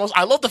 first and foremost,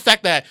 I love the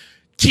fact that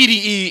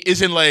TDE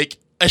is in like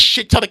a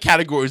shit ton of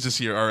categories this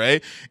year, all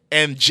right?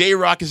 And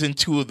J-Rock is in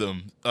 2 of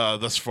them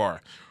thus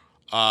far.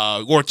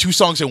 Or 2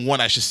 songs in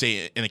 1, I should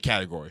say, in a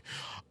category.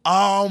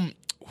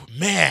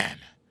 Man,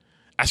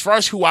 as far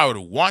as who I would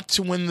want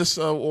to win this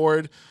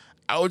award,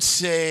 I would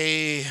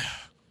say,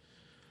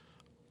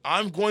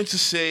 I'm going to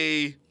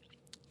say,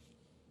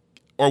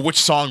 or which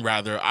song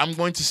rather, I'm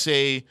going to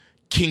say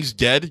King's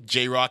Dead,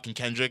 J-Rock and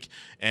Kendrick,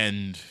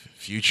 and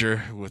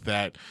Future with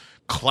that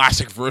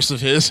classic verse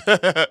of his.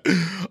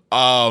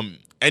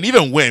 And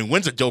even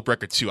Win's a dope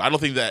record too. I don't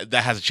think that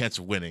has a chance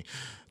of winning,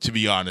 to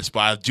be honest, but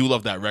I do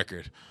love that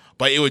record.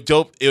 But it would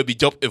be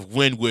dope if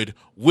Win would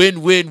win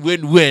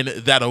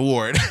that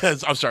award.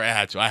 I'm sorry,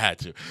 I had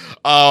to.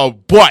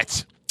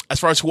 But as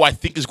far as who I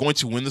think is going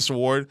to win this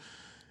award,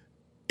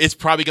 it's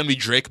probably going to be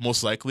Drake,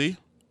 most likely.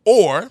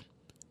 Or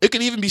it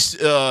could even be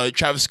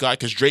Travis Scott,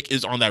 because Drake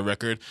is on that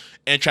record.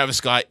 And Travis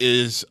Scott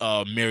is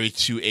married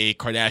to a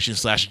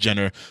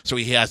Kardashian/Jenner, so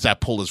he has that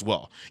pull as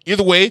well.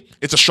 Either way,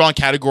 it's a strong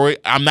category.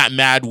 I'm not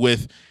mad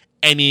with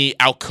any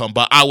outcome,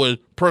 but I would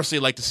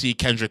personally like to see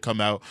Kendrick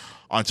come out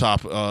on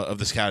top of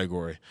this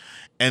category.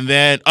 And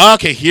then,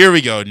 okay, here we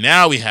go.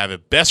 Now we have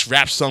it. Best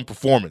Rap Song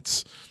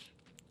Performance.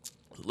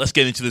 Let's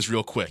get into this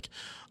real quick.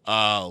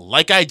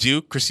 Like I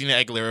Do, Christina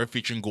Aguilera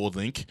featuring Gold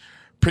Link.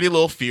 Pretty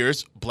Little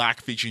Fears,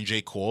 Black featuring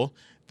J. Cole.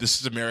 This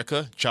Is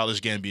America,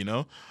 Childish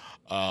Gambino.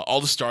 All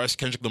the Stars,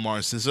 Kendrick Lamar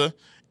and SZA.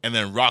 And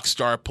then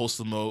Rockstar,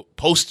 Post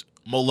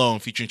Malone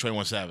featuring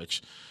 21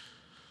 Savage.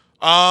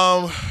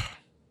 As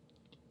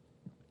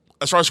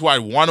far as who I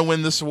want to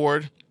win this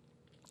award,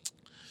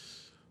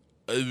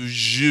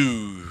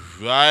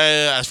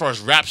 as far as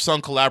rap song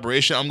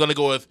collaboration, I'm going to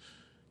go with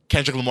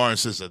Kendrick Lamar and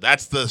SZA.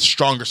 That's the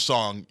stronger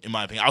song, in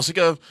my opinion. I was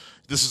thinking of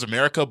This Is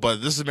America,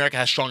 but This Is America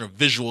has stronger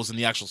visuals in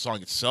the actual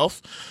song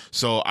itself.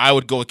 So I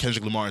would go with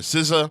Kendrick Lamar and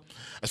SZA.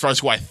 As far as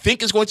who I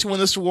think is going to win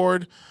this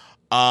award,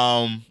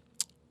 I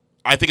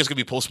think it's going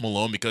to be Post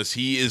Malone, because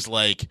he is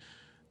like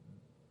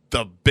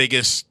the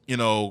biggest,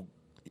 and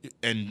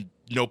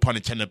no pun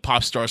intended,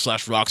 pop star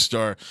 / rock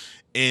star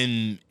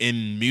in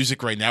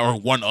music right now, or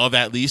one of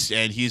at least,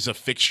 and he's a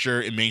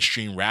fixture in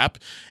mainstream rap,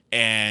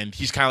 and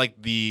he's kind of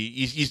like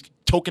he's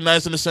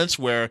tokenized in a sense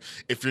where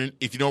if you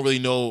don't really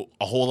know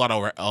a lot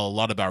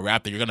about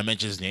rap, then you're gonna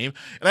mention his name.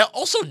 And I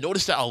also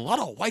noticed that a lot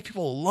of white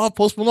people love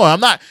Post Malone.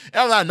 I'm not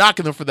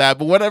knocking them for that,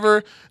 but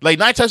whatever. Like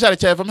 9 times out of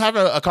 10, if I'm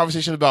having a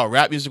conversation about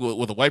rap music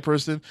with a white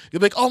person, they'll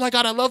be like, "Oh my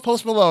god, I love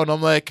Post Malone."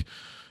 I'm like,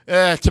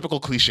 typical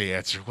cliche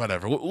answer.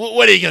 Whatever.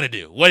 What are you gonna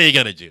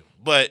do?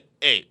 But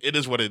hey, it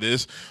is what it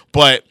is.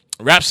 But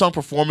rap song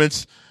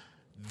performance,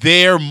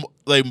 they're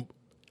like,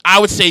 I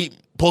would say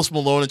Post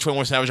Malone and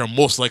 21 Savage are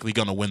most likely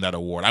going to win that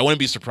award. I wouldn't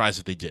be surprised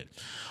if they did.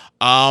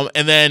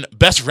 And then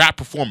best rap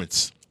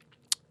performance,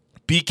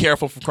 Be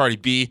Careful from Cardi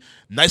B,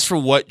 Nice for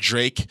What,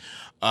 Drake,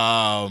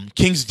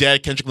 King's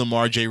Dead, Kendrick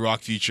Lamar,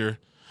 J-Rock, Future,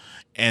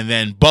 and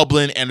then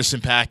Bublin',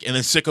 Anderson .Paak, and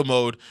then Sicko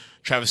Mode,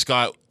 Travis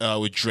Scott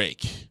with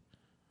Drake.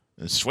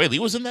 And Sway Lee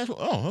was in that?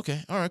 Oh,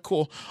 okay. All right,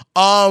 cool.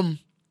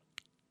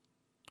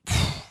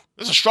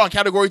 This is a strong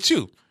category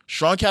too.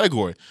 Strong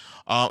category.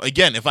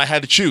 Again, if I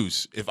had to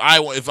choose, if I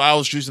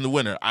was choosing the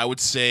winner, I would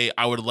say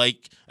I would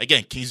like,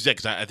 again, King's Dead,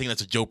 because I think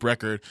that's a dope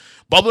record.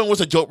 Bublin'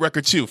 was a dope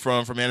record too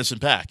from Anderson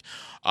 .Paak.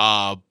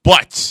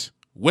 But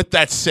with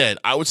that said,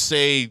 I would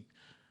say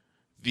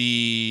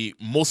the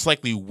most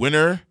likely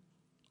winner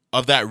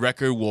of that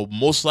record will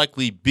most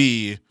likely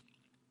be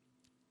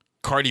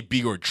Cardi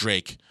B or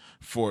Drake.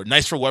 For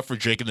Nice for What for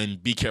Drake, and then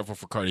Be Careful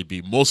for Cardi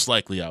B. Most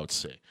likely, I would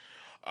say.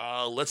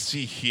 Let's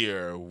see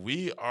here.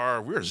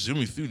 We're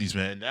zooming through these,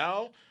 man.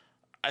 Now,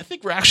 I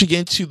think we're actually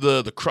getting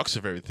to the crux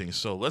of everything.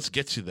 So let's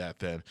get to that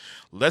then.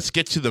 Let's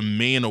get to the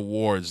main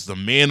awards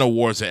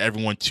that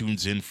everyone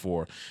tunes in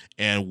for,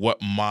 and what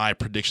my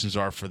predictions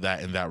are for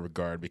that in that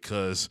regard.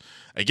 Because,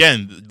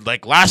 again,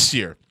 like last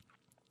year,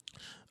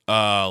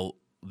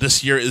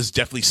 this year is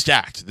definitely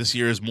stacked. This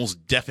year is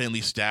most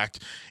definitely stacked.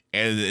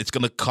 And it's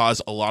going to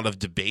cause a lot of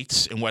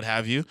debates and what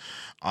have you.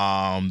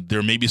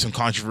 There may be some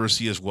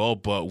controversy as well,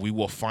 but we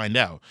will find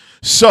out.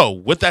 So,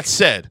 with that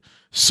said,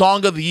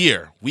 Song of the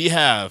Year, we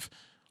have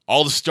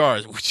All the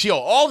Stars. Yo,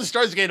 All the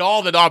Stars are getting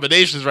all the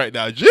nominations right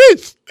now.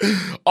 Jeez!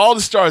 All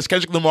the Stars,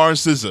 Kendrick Lamar and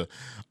SZA.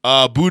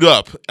 Boot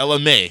Up,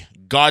 LMA,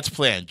 God's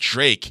Plan,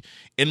 Drake,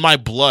 In My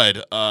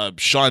Blood,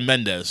 Shawn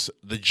Mendes,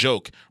 The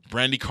Joke,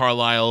 Brandy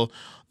Carlisle,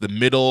 The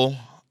Middle,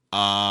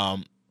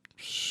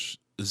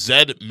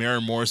 Zed,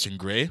 Maren Morrison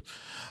Gray,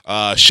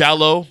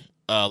 Shallow,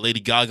 Lady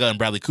Gaga and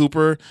Bradley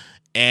Cooper,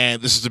 and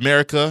This Is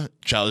America,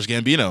 Childish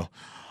Gambino.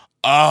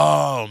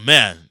 Oh,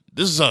 man.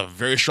 This is a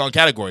very strong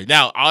category.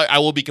 Now, I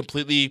will be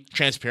completely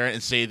transparent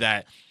and say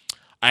that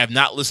I have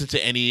not listened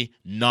to I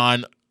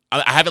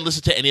haven't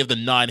listened to any of the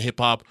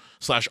non-hip-hop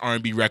 /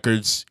 R&B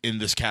records in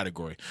this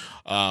category.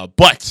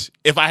 But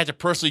if I had to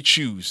personally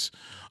choose,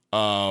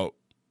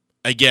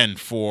 again,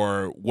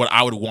 for what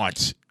I would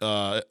want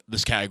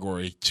this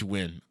category to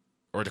win,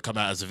 or to come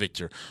out as a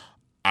victor,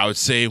 I would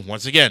say,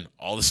 once again,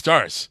 All the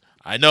Stars.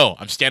 I know.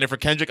 I'm standing for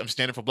Kendrick. I'm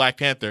standing for Black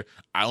Panther.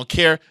 I don't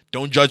care.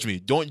 Don't judge me.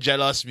 Don't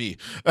jealous me.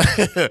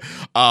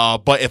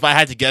 But if I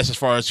had to guess as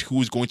far as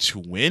who's going to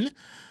win,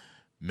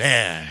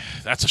 man,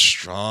 that's a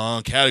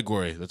strong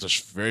category. That's a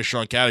very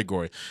strong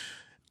category.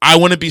 I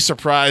wouldn't be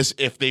surprised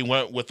if they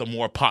went with a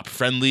more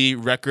pop-friendly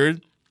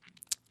record.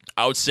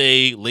 I would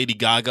say Lady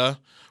Gaga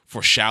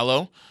for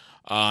Shallow.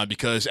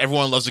 Because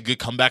everyone loves a good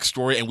comeback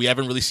story, and we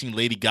haven't really seen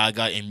Lady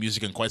Gaga in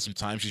music in quite some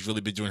time. She's really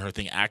been doing her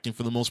thing acting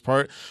for the most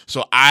part.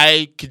 So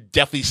I could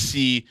definitely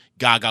see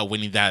Gaga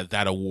winning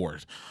that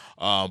award.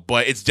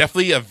 But it's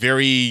definitely a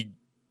very,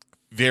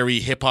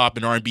 very hip-hop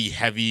and R&B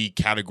heavy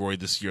category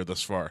this year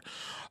thus far.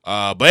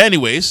 But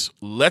anyways,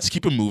 let's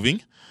keep it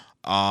moving.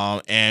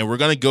 And we're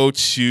going to go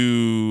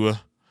to,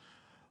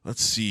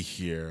 let's see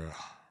here.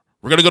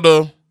 We're going to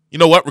go to, you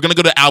know what? We're going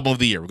to go to Album of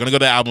the Year. We're going to go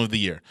to Album of the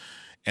Year.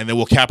 And then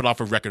we'll cap it off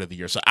with Record of the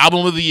Year. So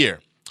Album of the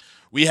Year,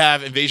 we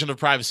have Invasion of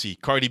Privacy,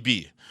 Cardi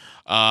B.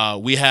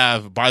 We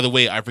have By the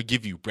Way, I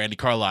Forgive You, Brandy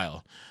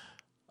Carlisle.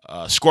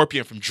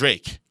 Scorpion from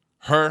Drake.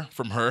 Her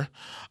from Her.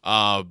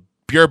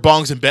 Beer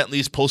Bongs and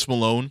Bentleys, Post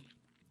Malone.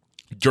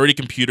 Dirty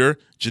Computer,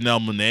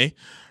 Janelle Monáe.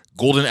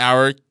 Golden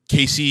Hour,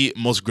 Casey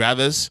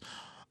Musgraves.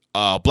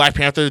 Black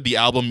Panther, the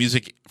album,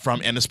 music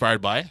from and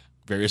inspired by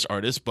various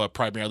artists, but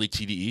primarily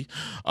TDE.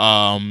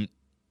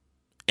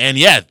 And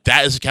yeah,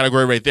 that is a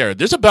category right there.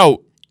 There's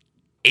about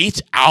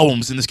 8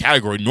 albums in this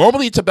category.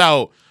 Normally it's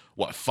about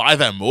 5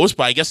 at most,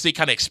 but I guess they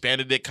kind of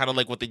expanded it, kind of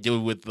like what they did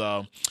with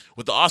the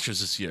Oscars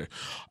this year.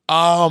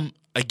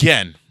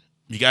 Again,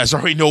 you guys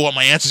already know what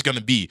my answer is going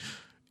to be.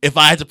 If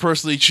I had to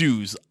personally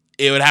choose,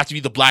 it would have to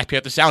be the Black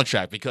Panther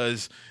soundtrack,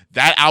 because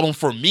that album,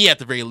 for me at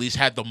the very least,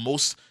 had the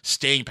most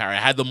staying power. It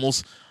had the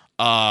most.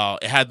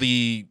 It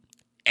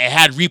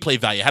had replay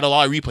value. It had a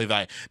lot of replay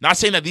value. Not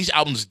saying that these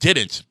albums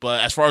didn't,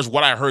 but as far as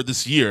what I heard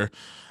this year,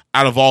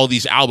 out of all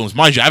these albums,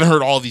 mind you, I haven't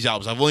heard all of these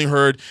albums. I've only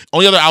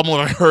other album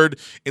I've heard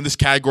in this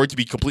category, to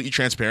be completely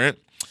transparent,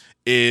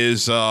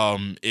 is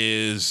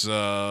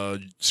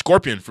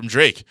Scorpion from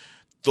Drake.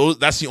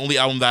 That's the only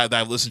album that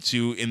I've listened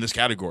to in this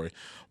category.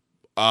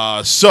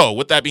 So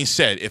with that being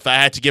said, if I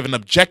had to give an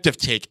objective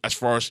take as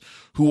far as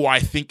who I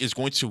think is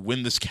going to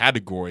win this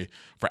category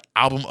for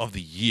Album of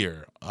the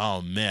Year,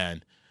 oh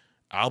man,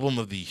 Album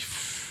of the,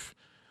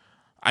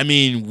 I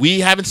mean,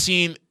 we haven't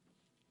seen.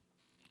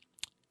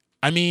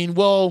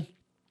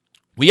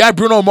 We had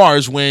Bruno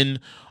Mars win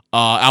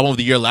Album of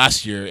the Year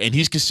last year, and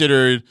he's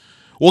considered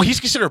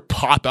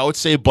pop, I would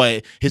say,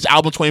 but his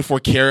album 24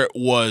 Karat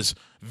was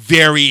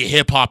very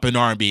hip hop and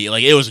R&B.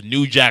 Like, it was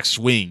New Jack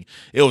Swing.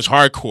 It was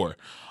hardcore.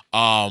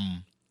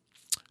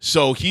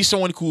 So he's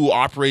someone who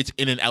operates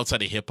in and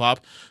outside of hip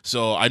hop.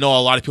 So I know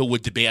a lot of people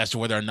would debate as to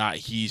whether or not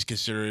he's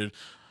considered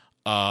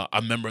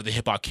a member of the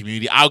hip hop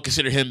community. I would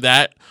consider him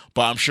that,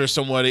 but I'm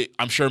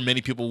sure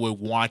many people would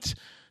want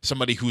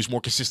somebody who's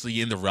more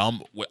consistently in the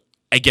realm.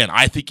 Again,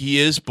 I think he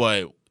is,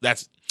 but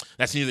that's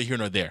neither here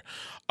nor there.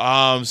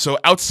 So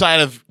outside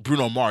of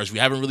Bruno Mars, we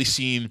haven't really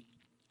seen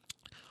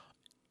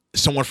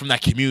someone from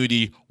that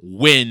community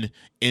win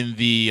in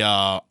the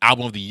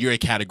Album of the Year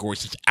category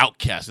since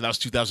Outkast, and that was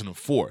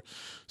 2004.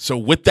 So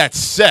with that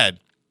said,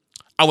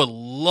 I would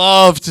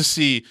love to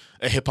see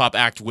a hip-hop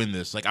act win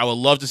this. Like, I would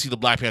love to see the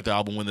Black Panther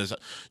album win this.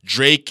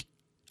 Drake,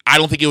 I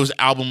don't think it was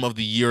Album of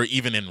the Year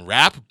even in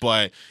rap,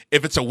 but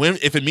if it's a win,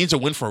 if it means a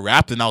win for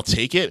rap, then I'll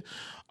take it.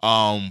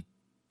 Man,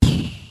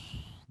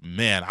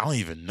 I don't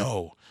even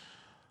know.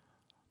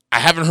 I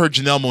haven't heard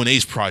Janelle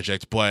Monáe's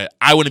project, but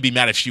I wouldn't be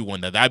mad if she won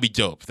that. That'd be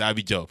dope.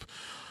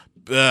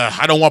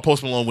 I don't want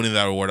Post Malone winning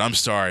that award. I'm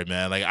sorry,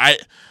 man. Like,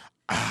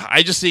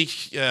 I just think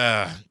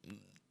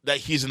that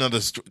he's another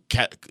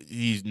cat.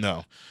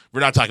 No,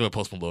 we're not talking about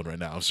Post Malone right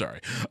now. I'm sorry.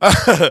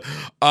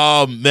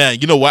 Man,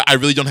 you know what? I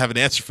really don't have an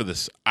answer for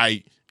this.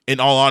 In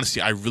all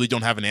honesty, I really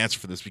don't have an answer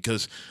for this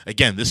because,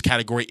 again, this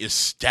category is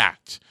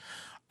stacked.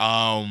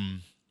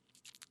 Man,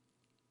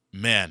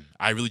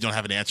 I really don't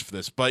have an answer for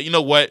this. But you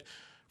know what?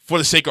 For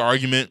the sake of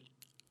argument,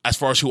 as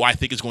far as who I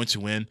think is going to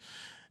win,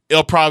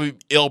 it'll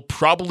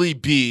probably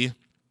be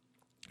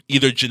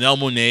either Janelle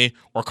Monáe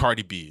or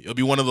Cardi B. It'll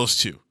be one of those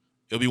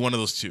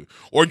two.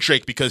 Or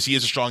Drake, because he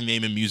is a strong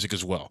name in music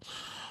as well.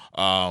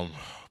 But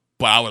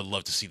I would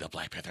love to see the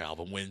Black Panther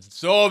album win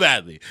so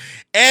badly.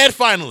 And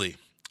finally,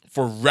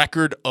 for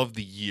Record of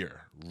the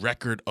Year,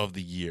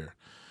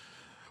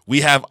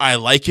 we have I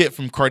Like It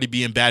from Cardi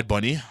B and Bad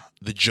Bunny,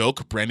 The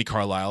Joke, Brandy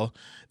Carlisle,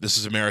 This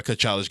Is America,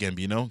 Childish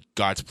Gambino,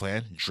 God's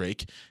Plan,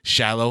 Drake,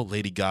 Shallow,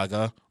 Lady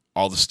Gaga,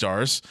 All the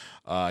Stars,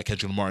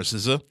 Kendrick Lamar and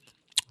SZA,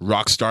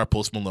 Rockstar,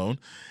 Post Malone,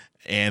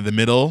 and the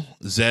middle,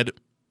 Zed,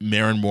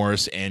 Maren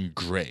Morris, and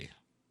Gray.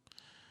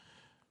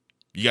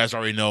 You guys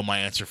already know my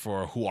answer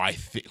for who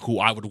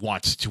I would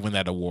want to win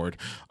that award.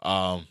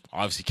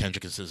 Obviously,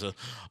 Kendrick and SZA.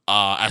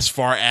 As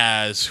far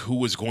as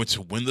who is going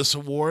to win this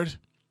award,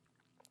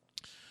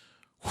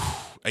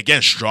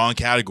 again, strong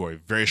category,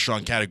 very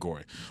strong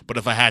category. But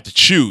if I had to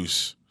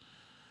choose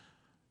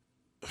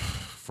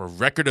for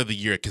Record of the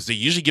Year, because they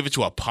usually give it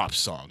to a pop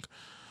song.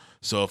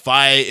 So if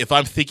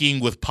I'm thinking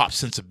with pop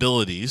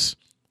sensibilities,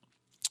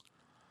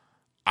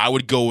 I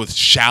would go with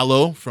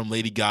Shallow from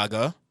Lady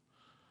Gaga.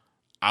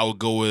 I would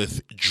go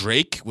with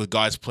Drake with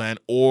God's Plan,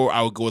 or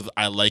I would go with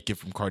I Like It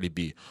from Cardi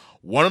B.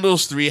 One of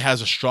those three has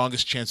the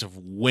strongest chance of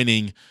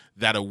winning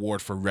that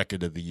award for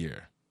Record of the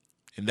Year.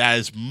 And that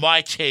is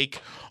my take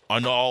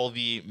on all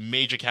the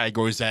major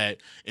categories that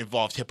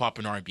involved hip-hop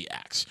and R&B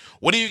acts.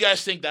 What do you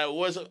guys think? That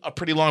was a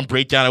pretty long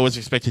breakdown. I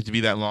wasn't expecting it to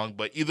be that long.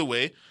 But either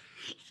way,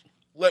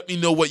 let me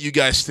know what you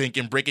guys think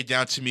and break it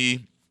down to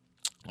me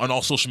on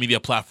all social media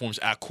platforms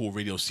at Cool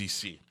Radio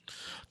CC.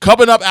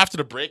 Coming up after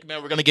the break,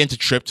 man, we're going to get into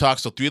Trip Talk.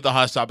 So 3 of the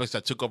hottest topics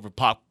that took over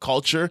pop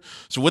culture.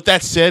 So with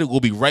that said, we'll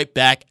be right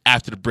back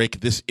after the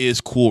break. This is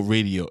Cool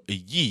Radio.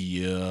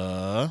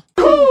 Yeah.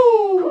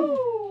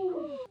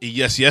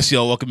 Yes,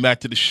 y'all. Welcome back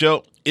to the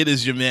show. It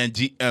is your man,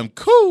 DM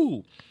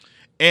Cool.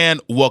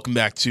 And welcome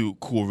back to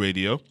Cool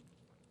Radio.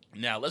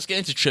 Now, let's get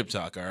into Trip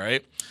Talk, all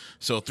right?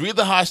 So 3 of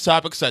the hottest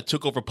topics that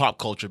took over pop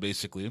culture,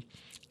 basically.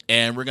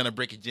 And we're going to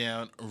break it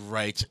down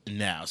right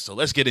now. So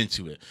let's get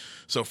into it.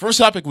 So first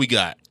topic we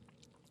got.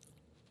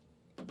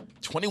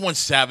 21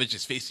 Savage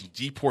is facing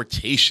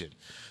deportation.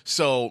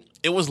 So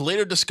it was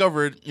later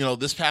discovered,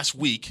 this past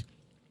week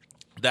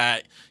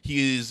that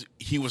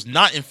he was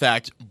not, in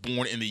fact,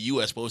 born in the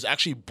U.S., but was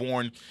actually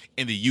born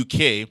in the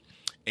U.K.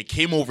 and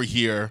came over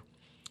here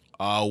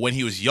when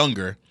he was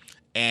younger.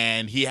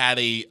 And he had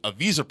a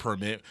visa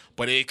permit,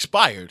 but it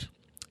expired.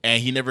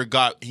 And he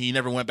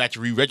never went back to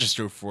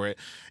re-register for it.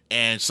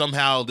 And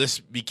somehow this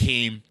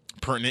became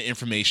pertinent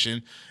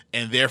information.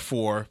 And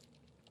therefore,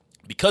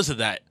 because of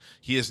that,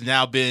 he has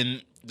now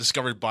been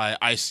discovered by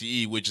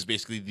ICE, which is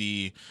basically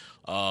the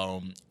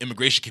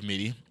immigration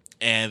committee,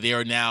 and they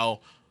are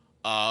now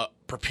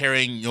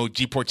preparing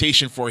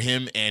deportation for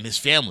him and his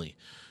family.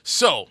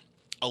 So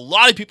a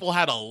lot of people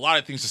had a lot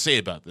of things to say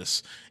about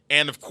this,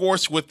 and of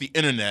course, with the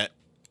internet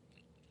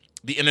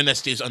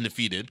stays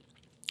undefeated,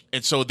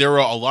 and so there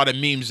are a lot of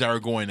memes that are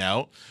going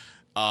out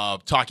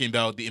talking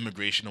about the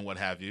immigration and what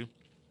have you.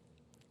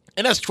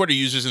 And as Twitter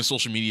users and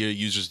social media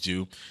users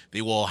do,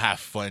 they will have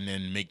fun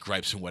and make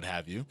gripes and what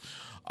have you.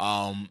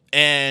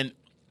 And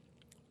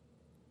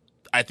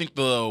I think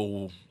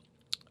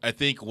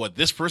what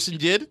this person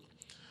did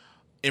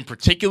in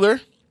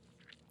particular,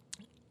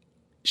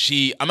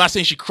 I'm not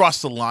saying she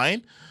crossed the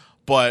line,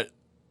 but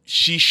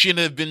she shouldn't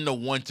have been the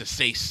one to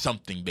say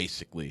something,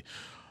 basically.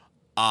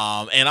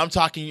 And I'm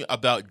talking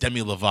about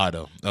Demi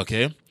Lovato,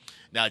 okay?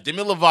 Now,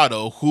 Demi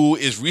Lovato, who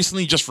is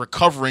recently just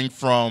recovering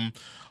from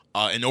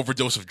an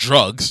overdose of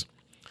drugs,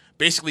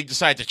 basically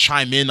decided to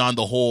chime in on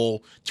the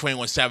whole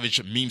 21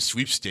 Savage meme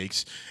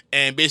sweepstakes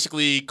and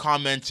basically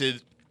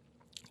commented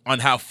on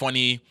how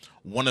funny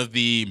one of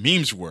the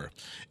memes were.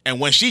 And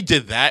when she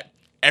did that,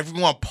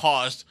 everyone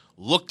paused,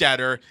 looked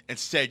at her, and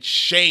said,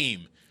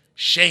 shame,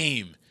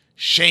 shame,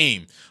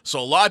 shame. So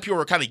a lot of people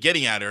were kind of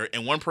getting at her,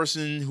 and one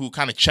person who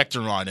kind of checked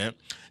her on it,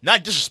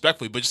 not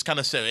disrespectfully, but just kind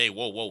of said, hey,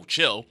 whoa,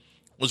 chill,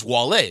 was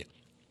Wale.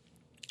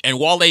 And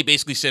Wale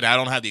basically said, I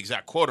don't have the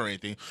exact quote or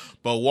anything,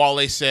 but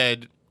Wale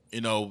said,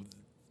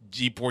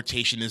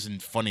 deportation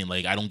isn't funny.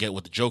 Like, I don't get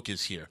what the joke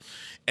is here.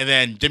 And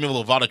then Demi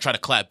Lovato tried to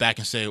clap back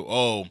and say,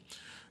 oh,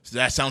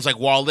 that sounds like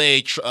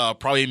Wale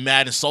probably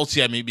mad and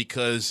salty at me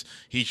because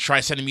he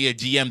tried sending me a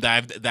DM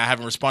that I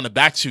haven't responded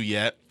back to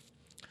yet.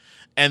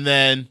 And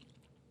then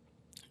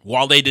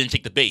Wale didn't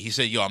take the bait. He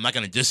said, yo, I'm not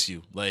going to diss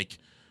you. Like,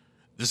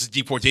 this is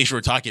deportation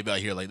we're talking about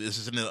here. Like, this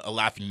isn't a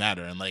laughing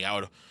matter. And, like, I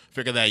would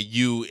figure that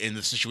you, in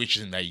the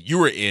situation that you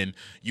were in,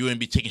 you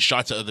wouldn't be taking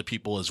shots at other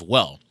people as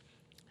well.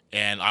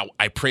 And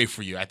I pray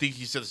for you. I think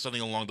he said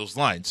something along those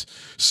lines.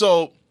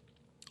 So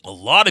a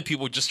lot of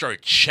people just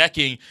started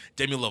checking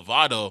Demi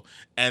Lovato,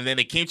 and then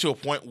it came to a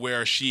point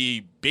where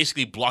she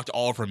basically blocked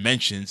all of her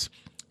mentions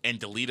and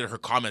deleted her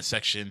comment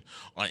section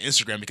on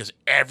Instagram because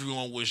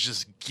everyone was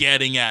just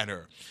getting at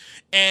her.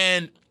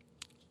 And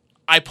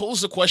I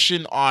posed a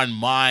question on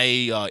my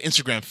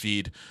Instagram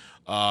feed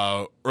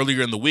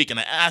earlier in the week, and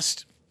I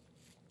asked,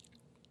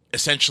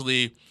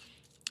 essentially,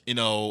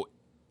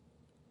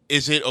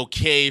 is it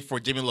okay for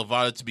Demi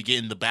Lovato to be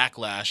getting the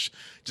backlash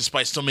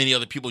despite so many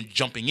other people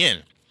jumping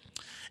in?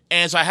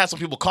 And so I had some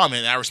people comment,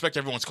 and I respect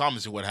everyone's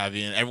comments and what have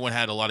you, and everyone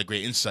had a lot of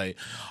great insight.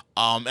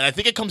 And I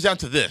think it comes down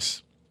to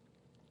this.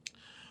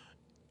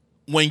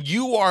 When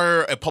you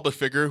are a public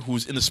figure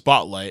who's in the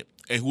spotlight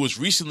and who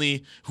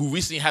recently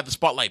had the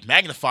spotlight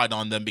magnified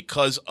on them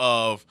because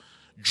of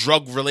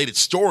drug-related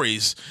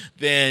stories,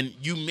 then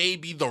you may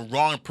be the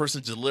wrong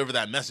person to deliver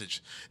that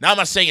message. Now, I'm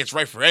not saying it's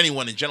right for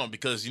anyone in general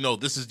because,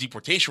 this is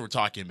deportation we're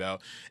talking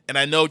about. And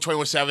I know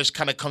 21 Savage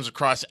kind of comes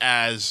across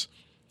as,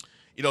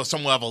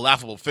 somewhat of a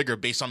laughable figure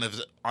based on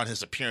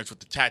his appearance with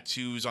the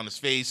tattoos on his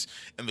face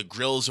and the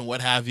grills and what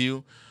have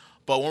you.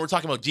 But when we're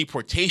talking about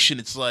deportation,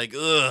 it's like,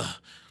 ugh.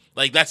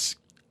 Like, that's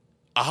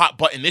a hot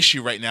button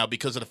issue right now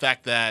because of the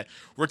fact that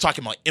we're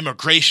talking about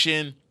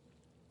immigration.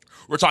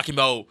 We're talking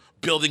about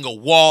building a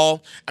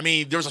wall. I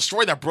mean, there's a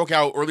story that broke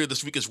out earlier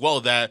this week as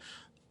well that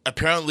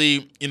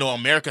apparently,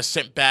 America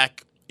sent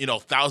back,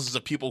 thousands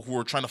of people who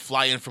were trying to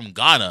fly in from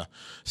Ghana.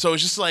 So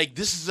it's just like,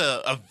 this is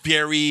a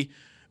very,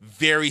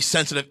 very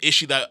sensitive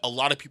issue that a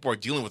lot of people are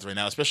dealing with right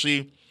now,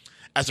 especially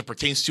as it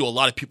pertains to a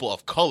lot of people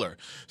of color.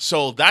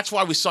 So that's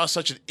why we saw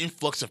such an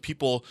influx of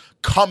people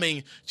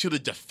coming to the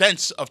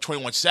defense of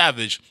 21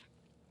 Savage,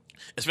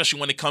 especially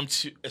when it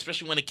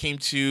came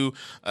to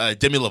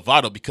Demi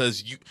Lovato,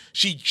 because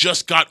she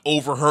just got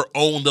over her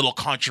own little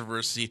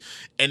controversy,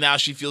 and now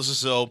she feels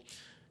as though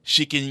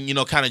she can,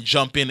 kind of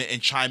jump in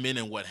and chime in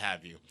and what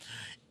have you.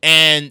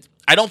 And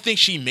I don't think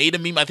she made a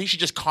meme. I think she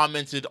just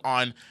commented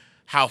on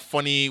how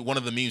funny one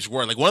of the memes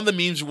were. Like, one of the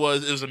memes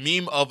was a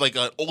meme of like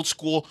an old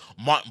school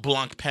Mont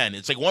Blanc pen.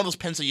 It's like one of those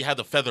pens that you have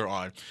the feather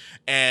on.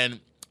 And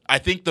I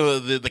think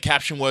the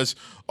caption was,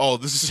 "Oh,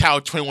 this is how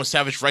 21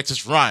 Savage writes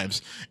his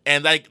rhymes."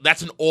 And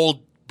that's an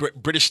old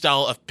British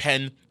style of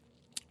pen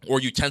or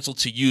utensil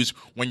to use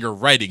when you're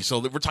writing. So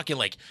we're talking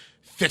like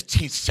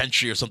 15th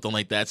century or something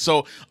like that.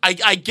 So I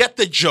get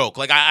the joke.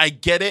 Like, I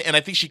get it. And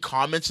I think she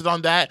commented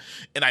on that.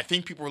 And I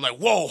think people were like,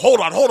 whoa, hold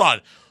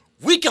on.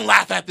 We can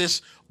laugh at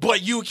this,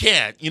 but you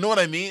can't. You know what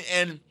I mean?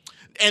 And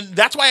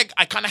that's why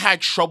I kind of had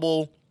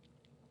trouble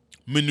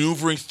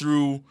maneuvering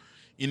through,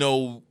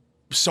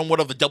 somewhat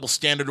of the double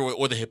standard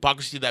or the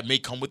hypocrisy that may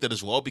come with it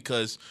as well,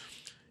 because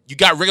you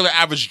got regular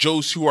average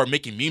Joes who are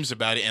making memes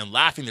about it and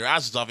laughing their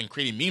asses off and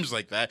creating memes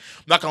like that.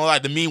 I'm not going to lie,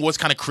 the meme was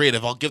kind of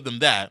creative. I'll give them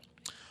that.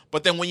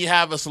 But then when you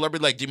have a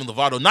celebrity like Demi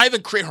Lovato, not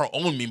even create her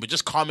own meme, but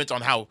just comment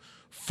on how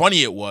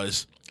funny it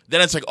was,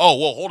 then it's like, oh,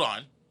 well, hold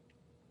on.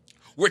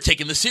 We're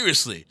taking this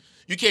seriously.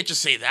 You can't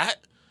just say that.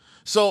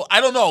 So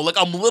I don't know. Like,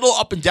 I'm a little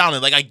up and down.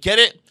 And like, I get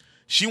it.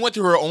 She went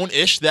through her own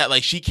ish that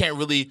like she can't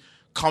really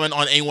comment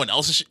on anyone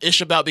else's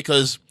ish about,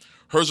 because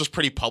hers was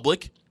pretty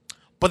public.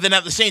 But then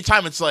at the same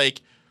time, it's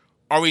like,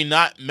 are we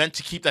not meant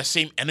to keep that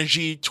same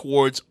energy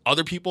towards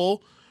other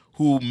people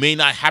who may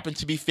not happen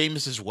to be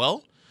famous as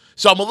well?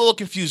 So I'm a little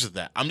confused with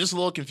that. I'm just a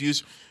little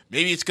confused.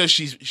 Maybe it's because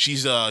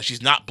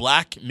she's not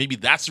black. Maybe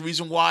that's the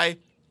reason why,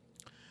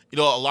 a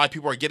lot of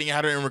people are getting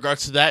at her in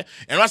regards to that.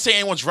 And I'm not saying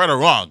anyone's right or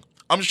wrong.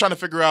 I'm just trying to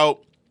figure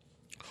out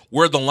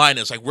where the line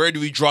is. Like, where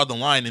do we draw the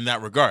line in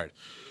that regard?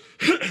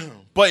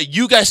 But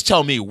you guys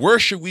tell me, where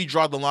should we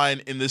draw the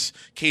line in this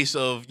case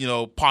of,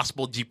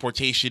 possible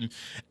deportation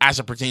as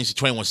it pertains to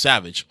 21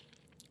 Savage?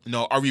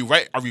 Are we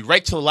right? Are we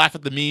right to laugh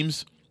at the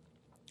memes?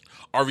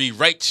 Are we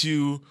right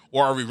to,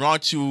 or are we wrong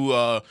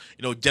to,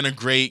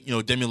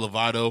 denigrate, Demi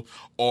Lovato?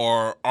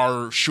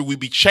 Or should we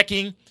be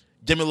checking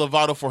Demi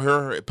Lovato for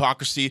her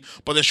hypocrisy?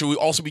 But then should we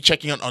also be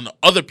checking on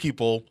other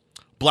people,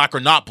 black or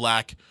not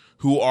black,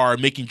 who are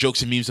making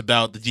jokes and memes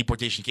about the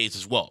deportation case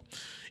as well?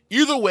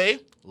 Either way,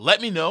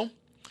 let me know.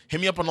 Hit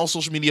me up on all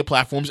social media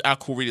platforms at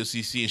Cool Radio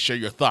CC and share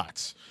your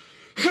thoughts.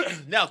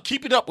 Now,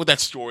 keeping up with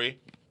that story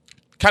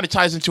kind of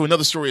ties into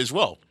another story as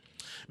well,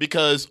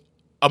 because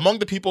among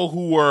the people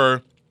who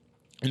were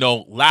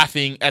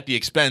laughing at the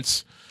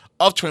expense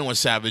of 21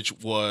 Savage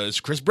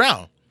was Chris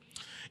Brown.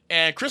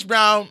 And Chris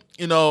Brown,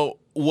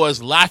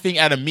 was laughing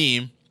at a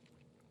meme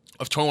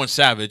of 21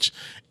 Savage,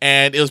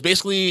 and it was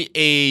basically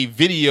a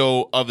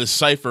video of his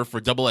cypher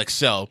for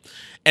XXL.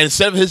 And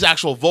instead of his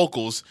actual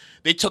vocals,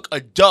 they took a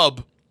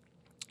dub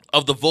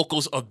of the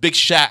vocals of Big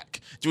Shaq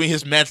doing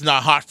his Man's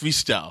Not Hot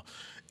freestyle.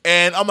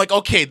 And I'm like,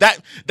 okay,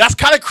 that's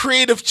kind of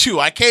creative too.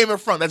 I can't even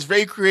front. That's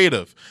very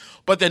creative.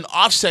 But then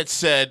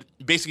Offset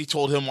basically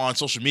told him on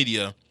social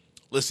media,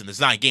 listen, it's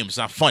not a game. It's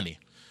not funny.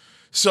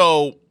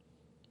 So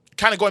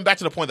kind of going back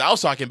to the point that I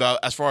was talking about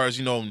as far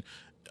as,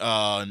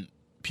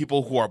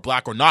 people who are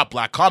black or not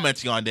black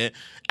commenting on it,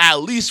 at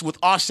least with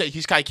Offset,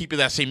 he's kind of keeping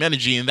that same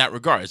energy in that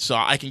regard. So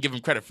I can give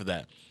him credit for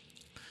that.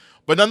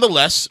 But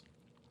nonetheless,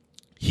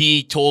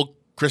 he told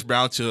Chris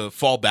Brown to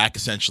fall back,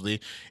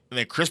 essentially. And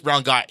then Chris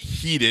Brown got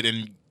heated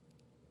and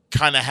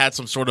kind of had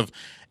some sort of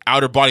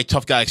outer body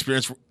tough guy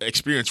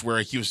experience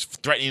where he was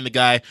threatening the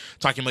guy,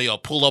 talking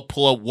about, pull up,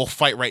 we'll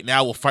fight right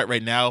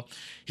now.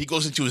 He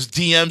goes into his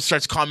DMs,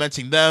 starts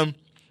commenting them,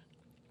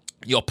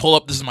 pull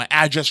up, this is my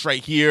address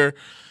right here.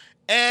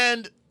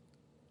 And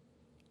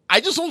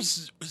I just don't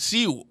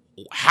see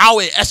how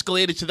it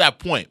escalated to that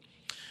point.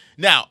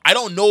 Now, I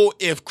don't know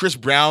if Chris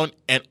Brown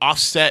and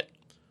Offset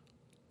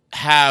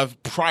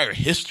have prior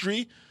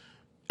history,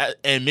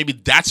 and maybe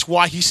that's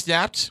why he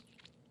snapped.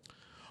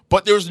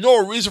 But there's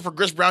no reason for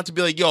Chris Brown to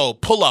be like, yo,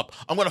 pull up.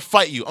 I'm going to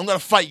fight you.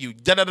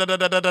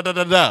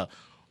 Da-da-da-da-da-da-da-da-da.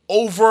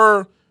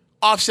 Over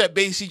Offset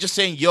basically just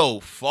saying,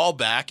 yo, fall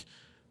back.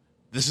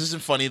 This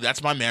isn't funny.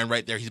 That's my man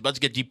right there. He's about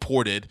to get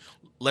deported.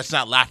 Let's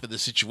not laugh at the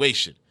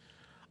situation.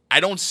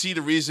 I don't see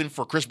the reason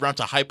for Chris Brown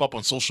to hype up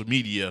on social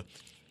media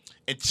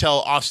and tell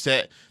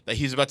Offset that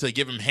he's about to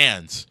give him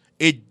hands.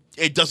 It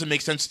doesn't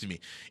make sense to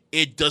me.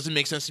 It doesn't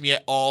make sense to me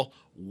at all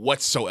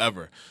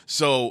whatsoever.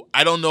 So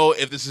I don't know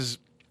if this is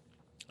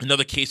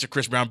another case of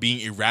Chris Brown being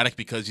erratic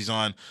because he's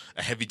on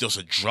a heavy dose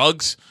of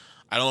drugs.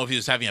 I don't know if he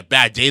was having a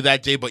bad day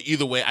that day, but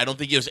either way, I don't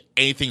think it was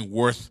anything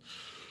worth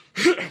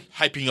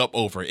hyping up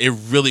over. It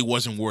really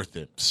wasn't worth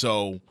it.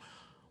 So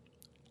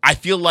I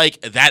feel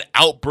like that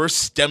outburst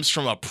stems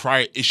from a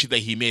prior issue that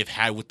he may have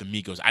had with the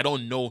Migos. I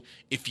don't know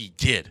if he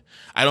did.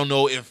 I don't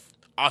know if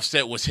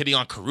Offset was hitting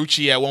on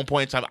Karuchi at one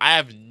point in time. I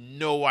have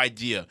no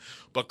idea.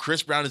 But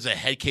Chris Brown is a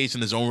head case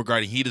in his own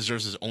regard, and he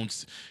deserves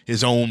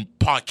his own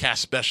podcast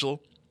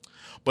special.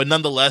 But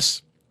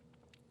nonetheless,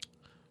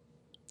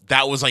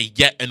 that was like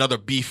yet another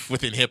beef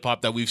within hip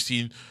hop that we've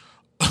seen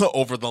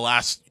over the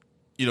last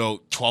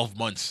 12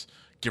 months,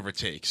 give or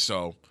take.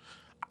 So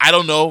I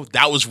don't know.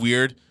 That was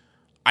weird.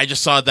 I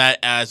just saw that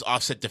as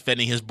Offset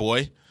defending his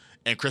boy,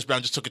 and Chris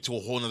Brown just took it to a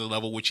whole nother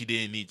level, which he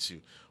didn't need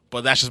to.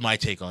 But that's just my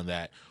take on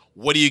that.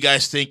 What do you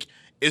guys think?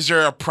 Is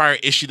there a prior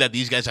issue that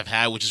these guys have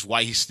had, which is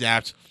why he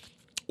snapped?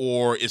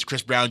 Or is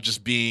Chris Brown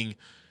just being,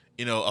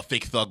 a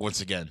fake thug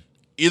once again?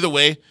 Either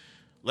way,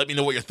 let me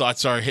know what your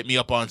thoughts are. Hit me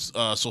up on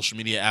social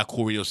media at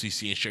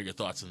CoolRadioCC and share your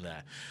thoughts on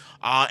that.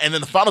 And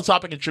then the final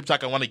topic in Trip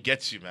Talk I want to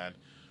get to, man.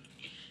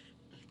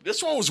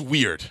 This one was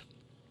weird.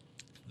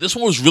 This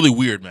one was really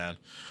weird, man.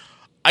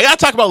 I got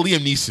to talk about Liam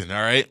Neeson,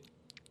 all right?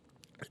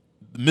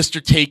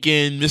 Mr.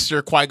 Taken,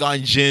 Mr.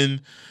 Qui-Gon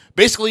Jinn.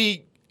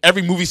 Basically,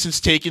 every movie since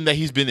Taken that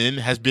he's been in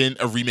has been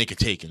a remake of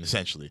Taken,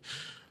 essentially.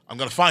 I'm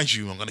going to find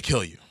you. I'm going to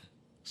kill you.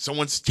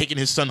 Someone's taking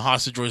his son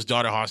hostage or his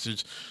daughter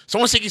hostage.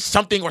 Someone's taking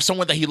something or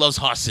someone that he loves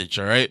hostage,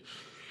 all right?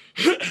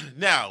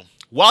 Now,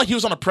 while he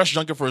was on a press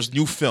junket for his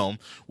new film,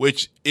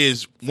 which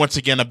is, once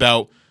again,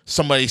 about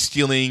somebody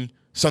stealing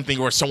something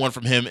or someone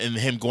from him and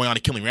him going on a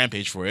killing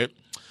rampage for it,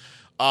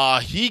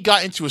 he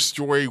got into a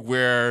story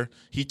where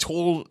he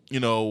told,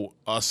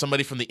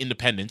 somebody from the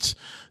Independent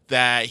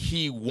that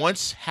he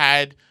once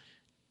had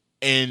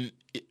an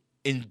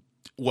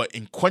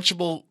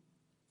unquenchable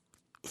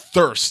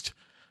thirst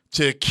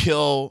to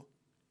kill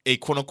a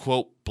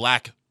quote-unquote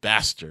black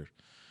bastard.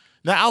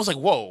 Now, I was like,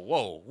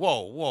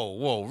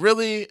 whoa,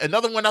 really?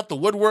 Another one out the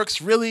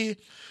woodworks? Really?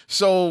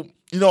 So,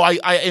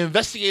 I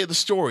investigated the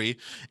story,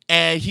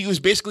 and he was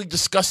basically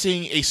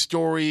discussing a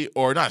story,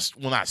 or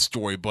not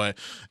story, but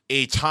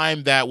a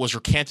time that was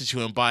recanted to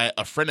him by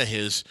a friend of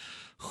his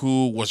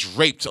who was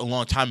raped a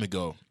long time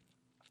ago.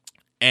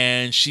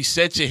 And she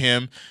said to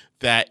him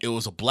that it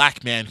was a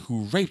black man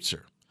who raped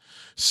her.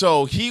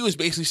 So he was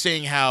basically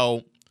saying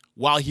how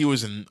while he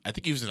was in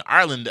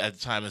Ireland at the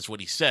time, is what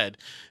he said,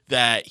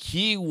 that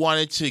he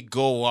wanted to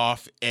go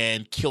off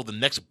and kill the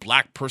next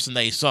black person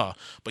that he saw.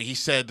 But he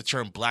said the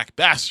term black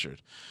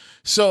bastard.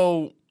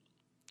 So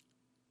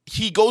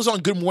he goes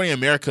on Good Morning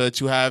America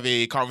to have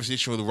a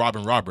conversation with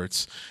Robin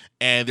Roberts,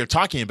 and they're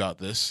talking about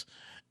this.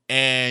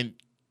 And,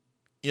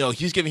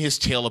 he's giving his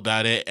tale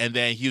about it. And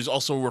then he was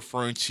also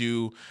referring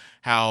to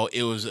how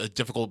it was a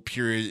difficult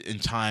period in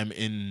time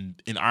in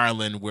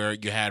Ireland where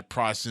you had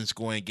Protestants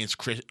going against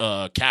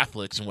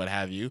Catholics and what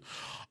have you.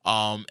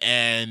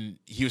 And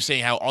he was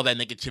saying how all that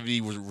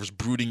negativity was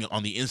brooding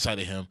on the inside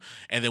of him.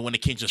 And then when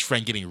it came to his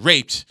friend getting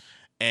raped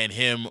and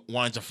him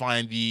wanting to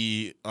find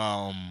the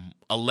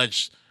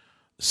alleged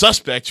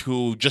suspect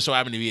who just so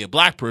happened to be a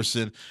black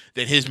person,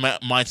 then his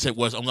mindset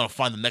was, I'm going to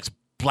find the next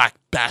black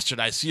bastard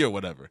I see or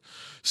whatever.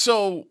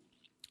 So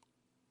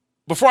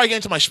before I get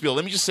into my spiel,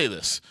 let me just say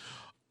this.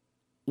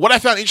 What I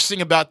found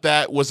interesting about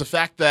that was the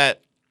fact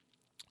that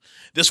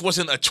this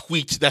wasn't a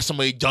tweet that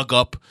somebody dug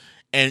up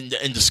and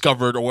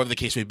discovered or whatever the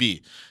case may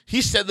be.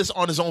 He said this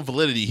on his own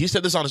validity. He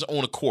said this on his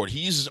own accord. He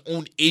used his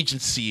own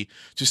agency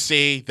to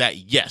say that,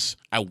 yes,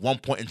 at one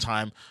point in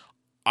time,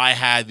 I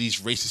had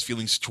these racist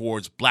feelings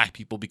towards black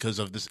people because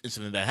of this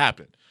incident that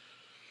happened.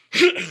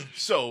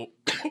 So,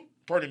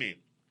 pardon me.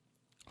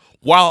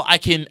 While I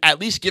can at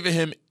least give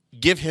him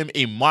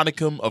a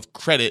modicum of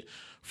credit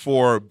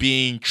for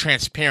being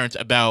transparent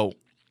about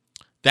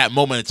that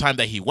moment in time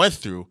that he went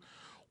through,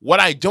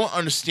 what I don't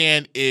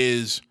understand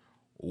is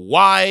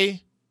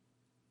why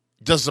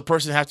does the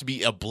person have to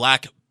be a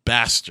black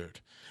bastard?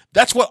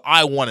 That's what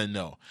I want to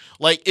know.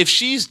 Like, if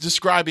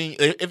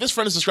this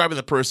friend is describing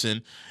the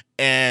person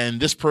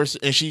and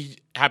she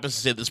happens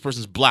to say this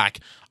person's black,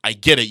 I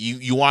get it.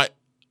 You want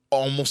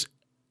almost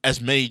as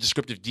many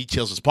descriptive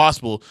details as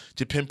possible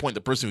to pinpoint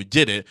the person who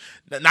did it.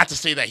 Not to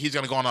say that he's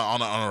going to go on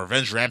a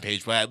revenge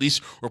rampage, but at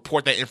least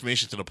report that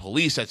information to the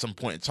police at some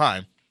point in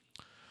time.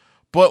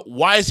 But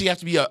why does he have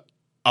to be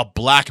a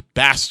black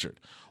bastard?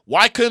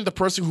 Why couldn't the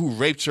person who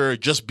raped her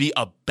just be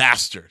a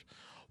bastard?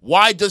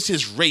 Why does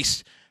his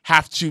race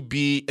have to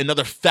be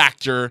another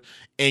factor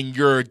in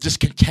your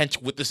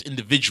discontent with this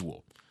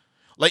individual?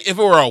 Like, if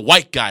it were a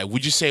white guy,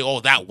 would you say, oh,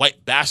 that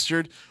white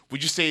bastard?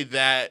 Would you say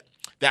that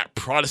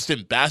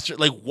Protestant bastard?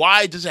 Like,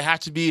 why does it have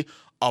to be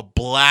a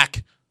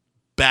black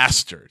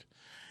bastard?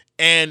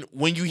 And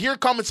when you hear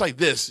comments like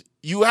this,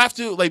 you have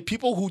to, like,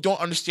 people who don't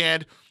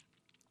understand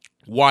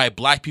why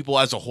black people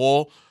as a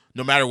whole,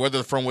 no matter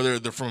whether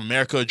they're from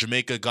America,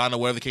 Jamaica, Ghana,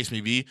 whatever the case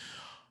may be,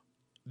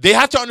 they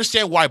have to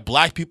understand why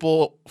black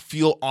people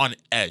feel on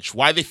edge,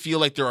 why they feel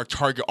like they're a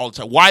target all the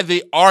time, why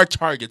they are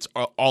targets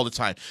all the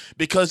time,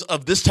 because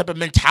of this type of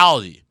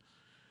mentality.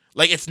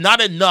 Like, it's not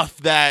enough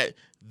that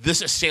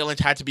this assailant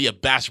had to be a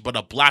bastard, but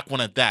a black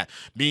one at that,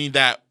 meaning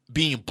that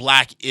being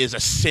black is a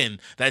sin,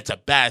 that it's a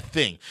bad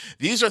thing.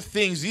 These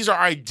are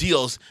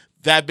ideals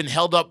that have been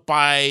held up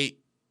by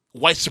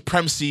white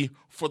supremacy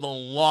for the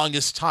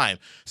longest time,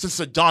 since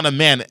the dawn of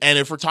man. And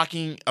if we're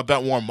talking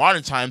about more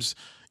modern times,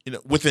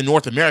 within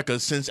North America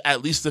since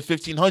at least the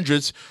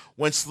 1500s,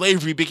 when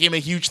slavery became a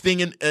huge thing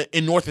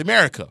in North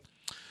America.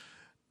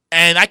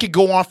 And I could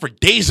go on for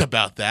days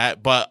about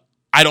that, but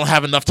I don't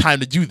have enough time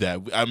to do that.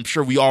 I'm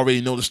sure we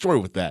already know the story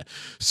with that.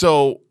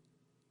 So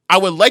I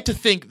would like to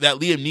think that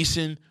Liam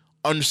Neeson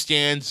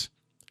understands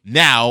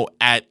now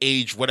at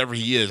age whatever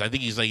he is. I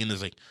think he's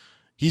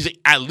he's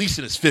at least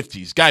in his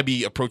 50s. Got to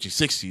be approaching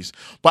 60s.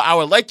 But I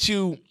would like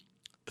to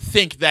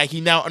think that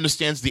he now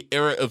understands the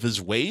error of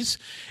his ways.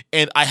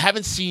 And I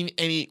haven't seen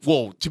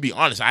to be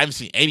honest, I haven't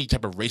seen any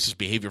type of racist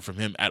behavior from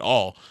him at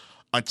all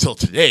until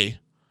today.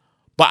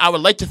 But I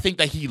would like to think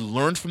that he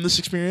learned from this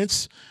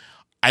experience.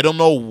 I don't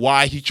know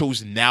why he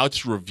chose now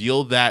to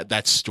reveal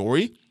that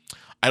story.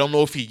 I don't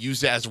know if he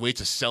used it as a way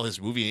to sell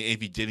his movie, and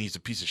if he did, he's a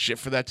piece of shit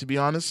for that, to be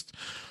honest.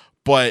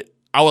 But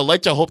I would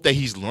like to hope that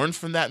he's learned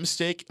from that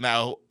mistake, and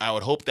I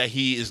would hope that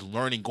he is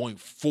learning going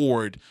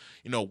forward,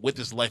 with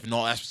his life and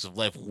all aspects of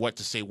life, what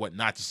to say, what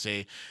not to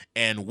say,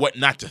 and what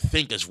not to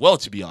think as well,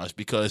 to be honest,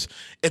 because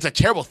it's a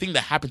terrible thing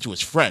that happened to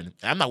his friend.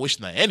 And I'm not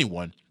wishing that on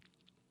anyone,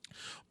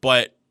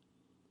 but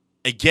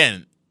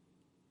again,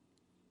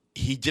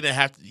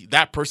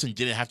 that person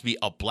didn't have to be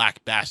a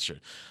black bastard.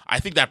 I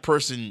think that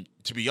person,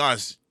 to be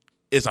honest,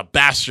 is a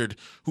bastard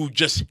who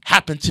just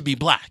happened to be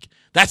black.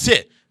 That's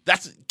it.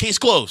 That's case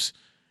closed.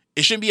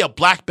 It shouldn't be a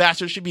black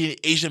bastard. It should be an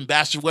Asian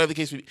bastard, whatever the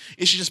case may be.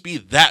 It should just be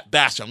that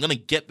bastard. I'm going to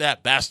get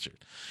that bastard.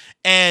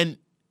 And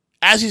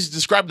as he's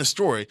describing the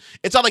story,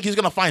 it's not like he's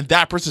going to find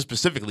that person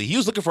specifically. He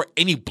was looking for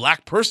any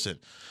black person.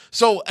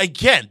 So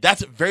again,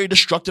 that's very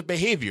destructive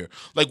behavior.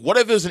 Like, what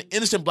if it was an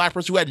innocent black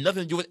person who had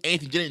nothing to do with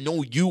anything, didn't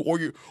know you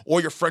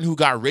or your friend who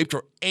got raped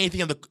or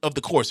anything of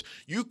the course?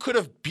 You could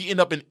have beaten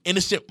up an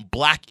innocent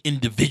black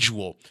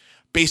individual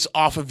based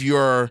off of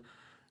your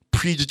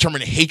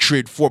predetermined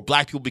hatred for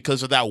black people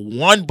because of that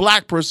one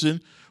black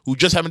person who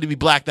just happened to be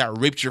black that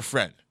raped your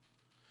friend.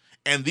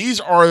 And these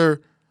are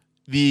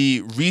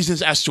the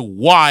reasons as to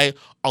why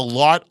a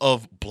lot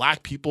of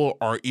black people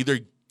are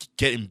either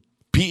getting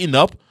beaten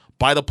up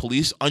by the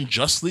police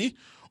unjustly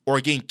or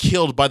getting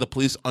killed by the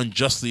police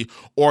unjustly,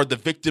 or the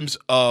victims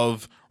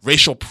of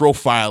racial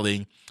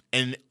profiling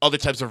and other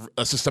types of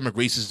systemic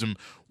racism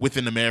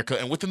within America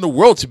and within the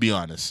world, to be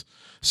honest.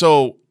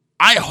 So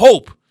I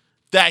hope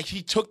that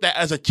he took that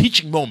as a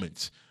teaching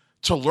moment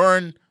to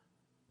learn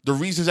the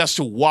reasons as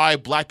to why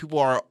black people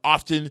are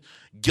often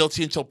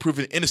guilty until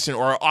proven innocent,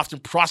 or are often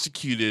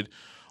prosecuted,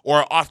 or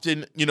are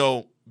often,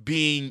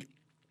 being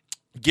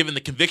given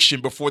the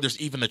conviction before there's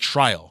even a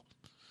trial.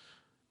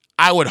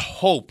 I would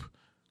hope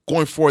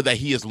going forward that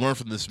he has learned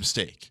from this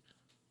mistake.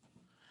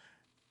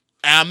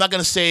 And I'm not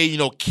going to say,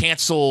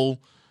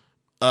 cancel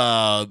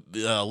Liam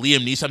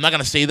Neeson. I'm not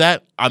going to say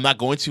that. I'm not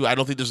going to. I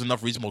don't think there's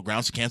enough reasonable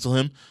grounds to cancel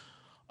him.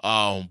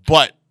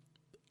 But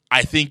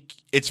I think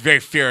it's very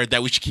fair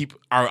that we should keep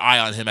our eye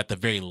on him at the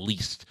very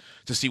least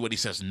to see what he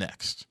says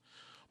next.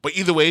 But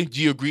either way,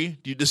 do you agree?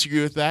 Do you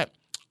disagree with that?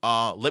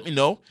 Let me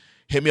know.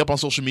 Hit me up on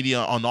social media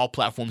on all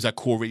platforms at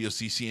Cool Radio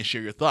CC and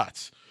share your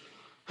thoughts.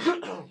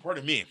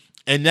 Pardon me.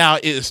 And now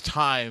it is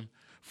time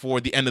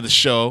for the end of the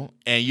show,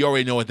 and you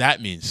already know what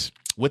that means.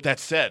 With that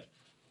said,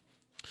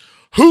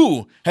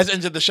 who has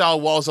entered the shallow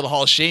walls of the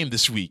Hall of Shame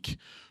this week?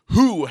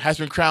 Who has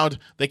been crowned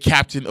the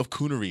captain of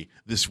coonery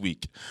this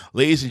week?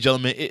 Ladies and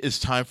gentlemen, it is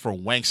time for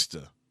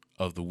Wankster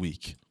of the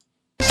Week.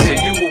 Say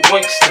you a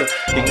wankster,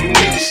 and you need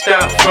to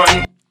stop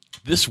fronting.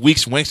 This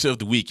week's Wankster of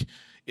the Week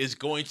is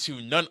going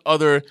to none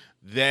other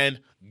than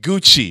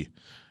Gucci.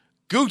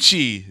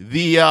 Gucci,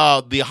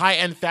 the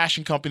high-end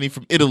fashion company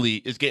from Italy,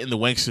 is getting the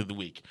Wankster of the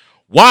Week.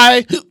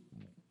 Why?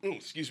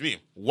 Excuse me.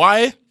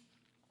 Why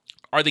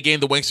are they getting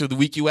the Wankster of the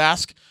Week, you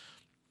ask?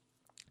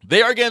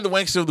 They are getting the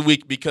Wankster of the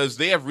Week because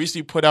they have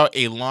recently put out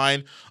a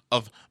line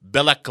of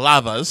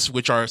balaclavas,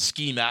 which are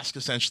ski masks,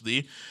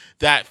 essentially,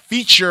 that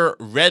feature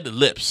red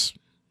lips.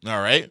 All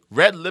right?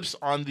 Red lips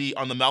on the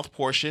mouth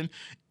portion,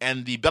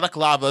 and the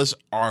balaclavas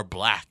are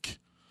black.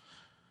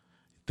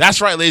 That's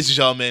right, ladies and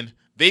gentlemen.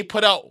 They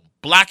put out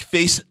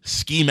blackface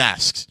ski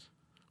masks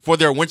for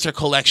their winter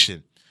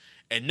collection.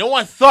 And no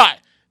one thought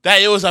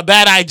that it was a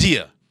bad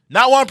idea.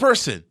 Not one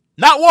person.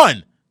 Not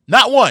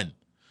one.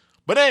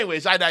 But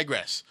anyways, I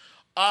digress.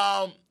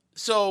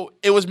 So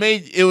it was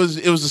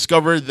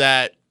discovered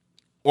that,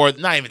 or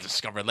not even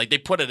discovered, like they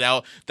put it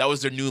out. That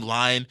was their new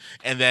line.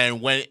 And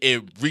then when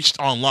it reached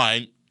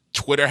online,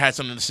 Twitter had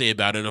something to say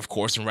about it, of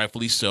course, and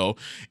rightfully so.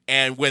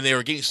 And when they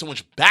were getting so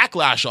much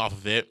backlash off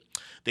of it,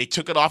 they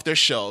took it off their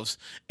shelves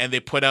and they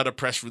put out a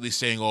press release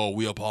saying, "Oh,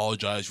 we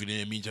apologize. We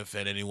didn't mean to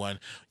offend anyone.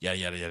 Yada,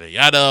 yada, yada,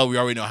 yada. We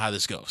already know how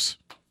this goes."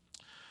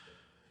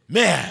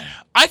 Man,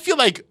 I feel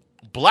like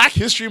Black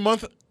History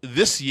Month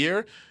this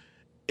year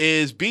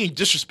is being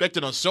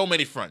disrespected on so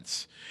many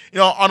fronts.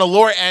 On the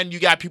lower end, you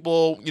got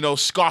people,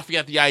 scoffing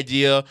at the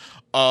idea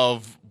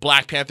of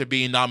Black Panther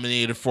being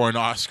nominated for an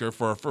Oscar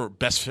for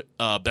best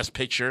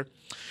picture.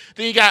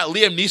 Then you got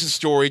Liam Neeson's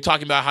story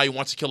talking about how he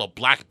wants to kill a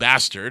black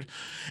bastard.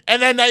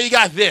 And then now you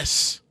got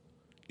this.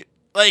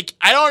 Like,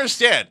 I don't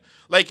understand.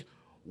 Like,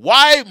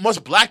 why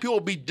must black people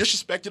be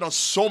disrespected on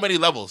so many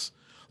levels?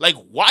 Like,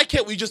 why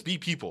can't we just be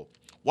people?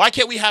 Why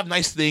can't we have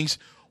nice things?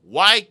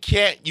 Why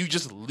can't you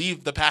just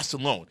leave the past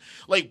alone?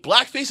 Like,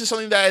 blackface is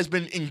something that has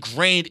been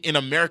ingrained in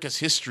America's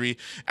history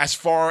as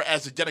far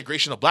as the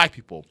denigration of black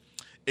people.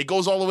 It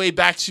goes all the way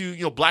back to,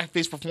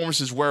 blackface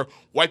performances where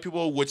white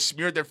people would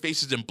smear their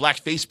faces in black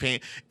face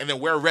paint and then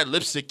wear red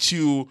lipstick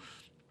to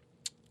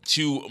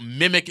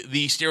mimic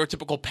the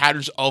stereotypical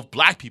patterns of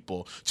black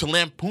people, to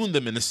lampoon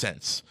them in a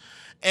sense.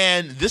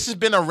 And this has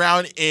been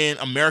around in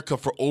America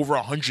for over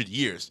 100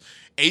 years.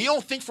 And you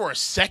don't think for a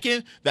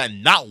second that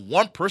not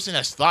one person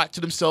has thought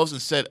to themselves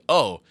and said,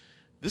 oh,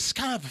 this is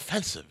kind of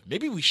offensive.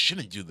 Maybe we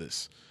shouldn't do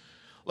this.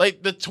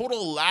 Like, the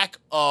total lack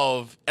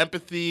of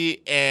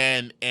empathy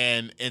and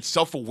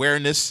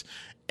self-awareness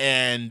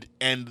and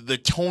the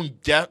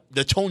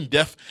tone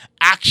deaf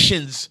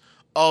actions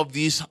of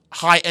these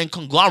high-end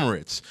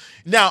conglomerates.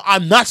 Now,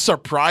 I'm not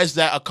surprised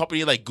that a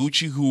company like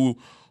Gucci,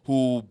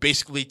 who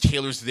basically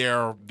tailors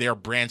their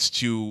brands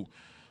to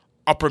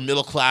upper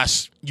middle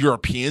class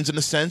Europeans in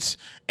a sense,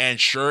 and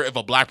sure, if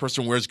a black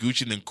person wears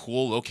Gucci, then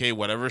cool, okay,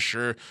 whatever,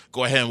 sure,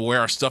 go ahead and wear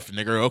our stuff,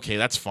 nigga, okay,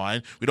 that's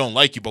fine. We don't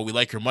like you, but we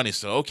like your money,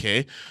 so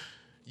okay.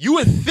 You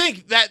would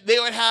think that they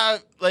would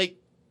have like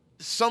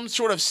some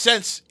sort of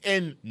sense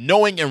in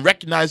knowing and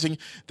recognizing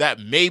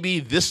that maybe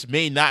this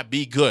may not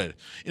be good.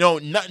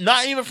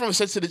 Not even from a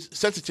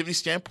sensitivity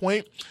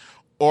standpoint,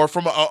 or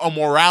from a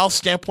morale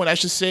standpoint, I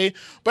should say,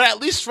 but at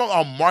least from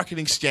a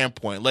marketing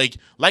standpoint. Like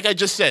I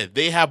just said,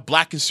 they have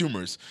black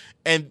consumers.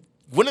 And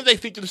wouldn't they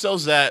think to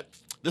themselves that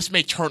this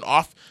may turn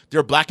off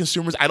their black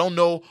consumers? I don't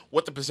know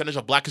what the percentage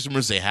of black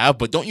consumers they have,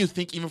 but don't you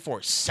think even for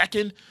a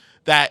second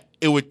that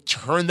it would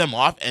turn them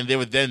off and they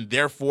would then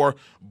therefore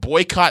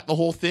boycott the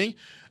whole thing?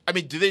 I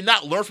mean, did they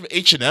not learn from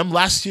H&M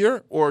last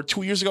year or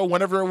 2 years ago,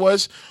 whenever it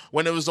was,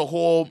 when it was the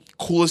whole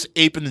coolest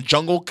ape in the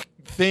jungle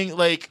thing?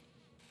 Like,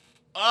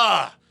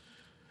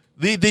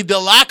 The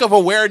lack of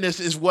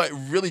awareness is what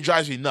really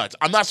drives me nuts.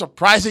 I'm not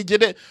surprised they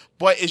did it,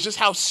 but it's just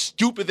how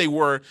stupid they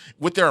were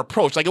with their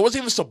approach. Like, it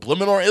wasn't even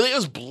subliminal. It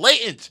was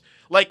blatant.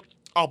 Like,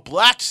 a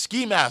black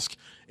ski mask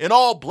in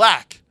all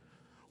black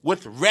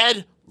with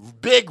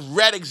big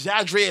red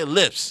exaggerated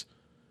lips.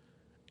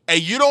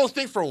 And you don't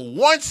think for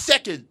 1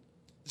 second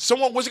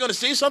someone wasn't going to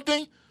say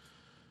something?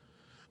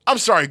 I'm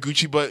sorry,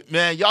 Gucci, but,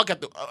 man, y'all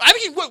got the... I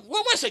mean, what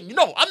am I saying?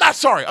 No, I'm not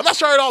sorry. I'm not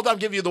sorry at all that I'm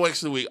giving you the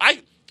wanks of the week.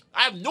 I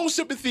have no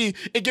sympathy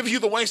in giving you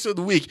the wankster of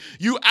the week.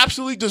 You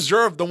absolutely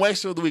deserve the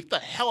wankster of the week. The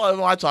hell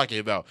am I talking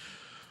about?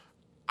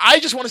 I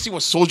just want to see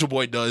what Soulja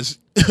Boy does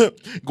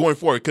going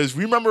forward. Because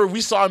remember, we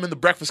saw him in the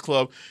Breakfast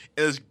Club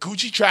in his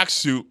Gucci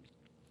tracksuit,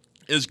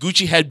 his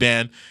Gucci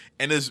headband,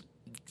 and his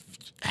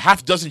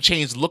half dozen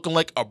chains looking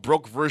like a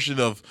broke version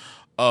of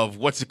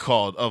what's it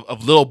called?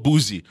 Of Lil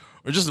Boozy.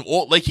 Or just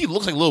like he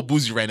looks like Lil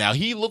Boozy right now.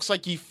 He looks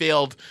like he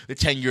failed the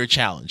 10-year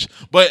challenge.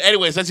 But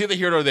anyways, that's neither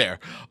here nor there.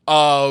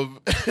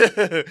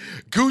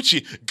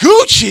 Gucci,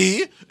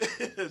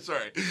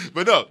 sorry,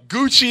 but no,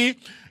 Gucci,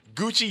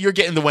 you're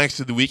getting the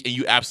wanks of the week, and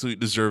you absolutely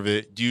deserve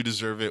it. Do you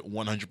deserve it?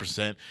 100%.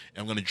 And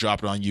I'm gonna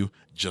drop it on you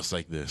just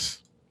like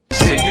this.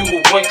 Said you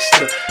a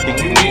wankster, and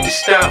you need to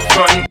stop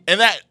fronting. And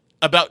that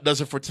about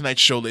does it for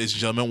tonight's show, ladies and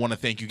gentlemen. I want to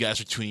thank you guys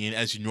for tuning in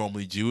as you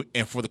normally do.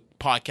 And for the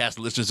podcast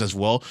listeners as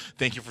well,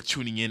 thank you for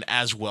tuning in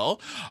as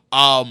well.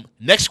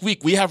 Next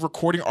week, we have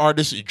recording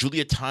artist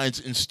Julia Tynes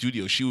in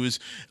studio. She was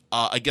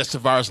a guest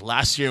of ours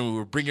last year, and we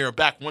were bringing her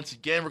back once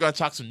again. We're going to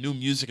talk some new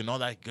music and all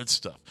that good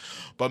stuff.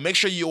 But make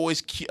sure you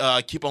always keep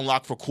on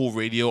lock for Cool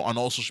Radio on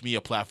all social media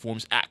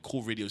platforms at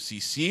Cool Radio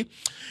CC.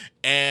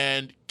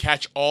 And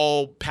catch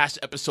all past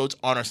episodes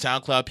on our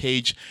SoundCloud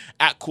page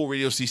at Cool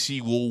Radio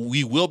CC.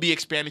 We will be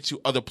expanding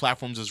to other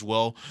platforms as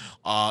well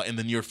in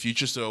the near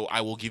future, so I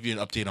will give you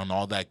an update on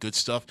all that good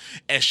stuff.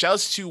 And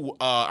shouts to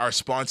our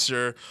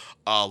sponsor,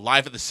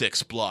 Live at the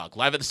Six blog,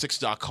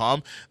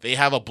 liveatthesix.com. They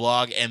have a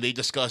blog, and they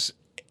discuss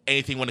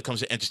anything when it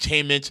comes to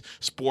entertainment,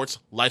 sports,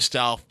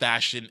 lifestyle,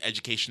 fashion,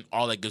 education,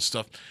 all that good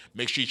stuff.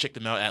 Make sure you check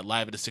them out at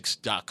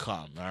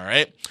liveatthesix.com, all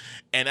right?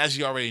 And as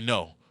you already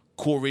know,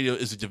 Cool Radio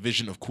is a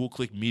division of Cool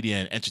Click Media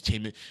and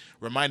Entertainment,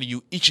 reminding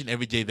you each and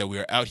every day that we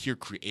are out here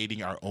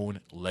creating our own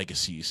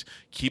legacies.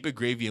 Keep it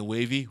gravy and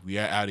wavy. We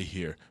are out of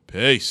here.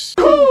 Peace.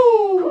 Cool!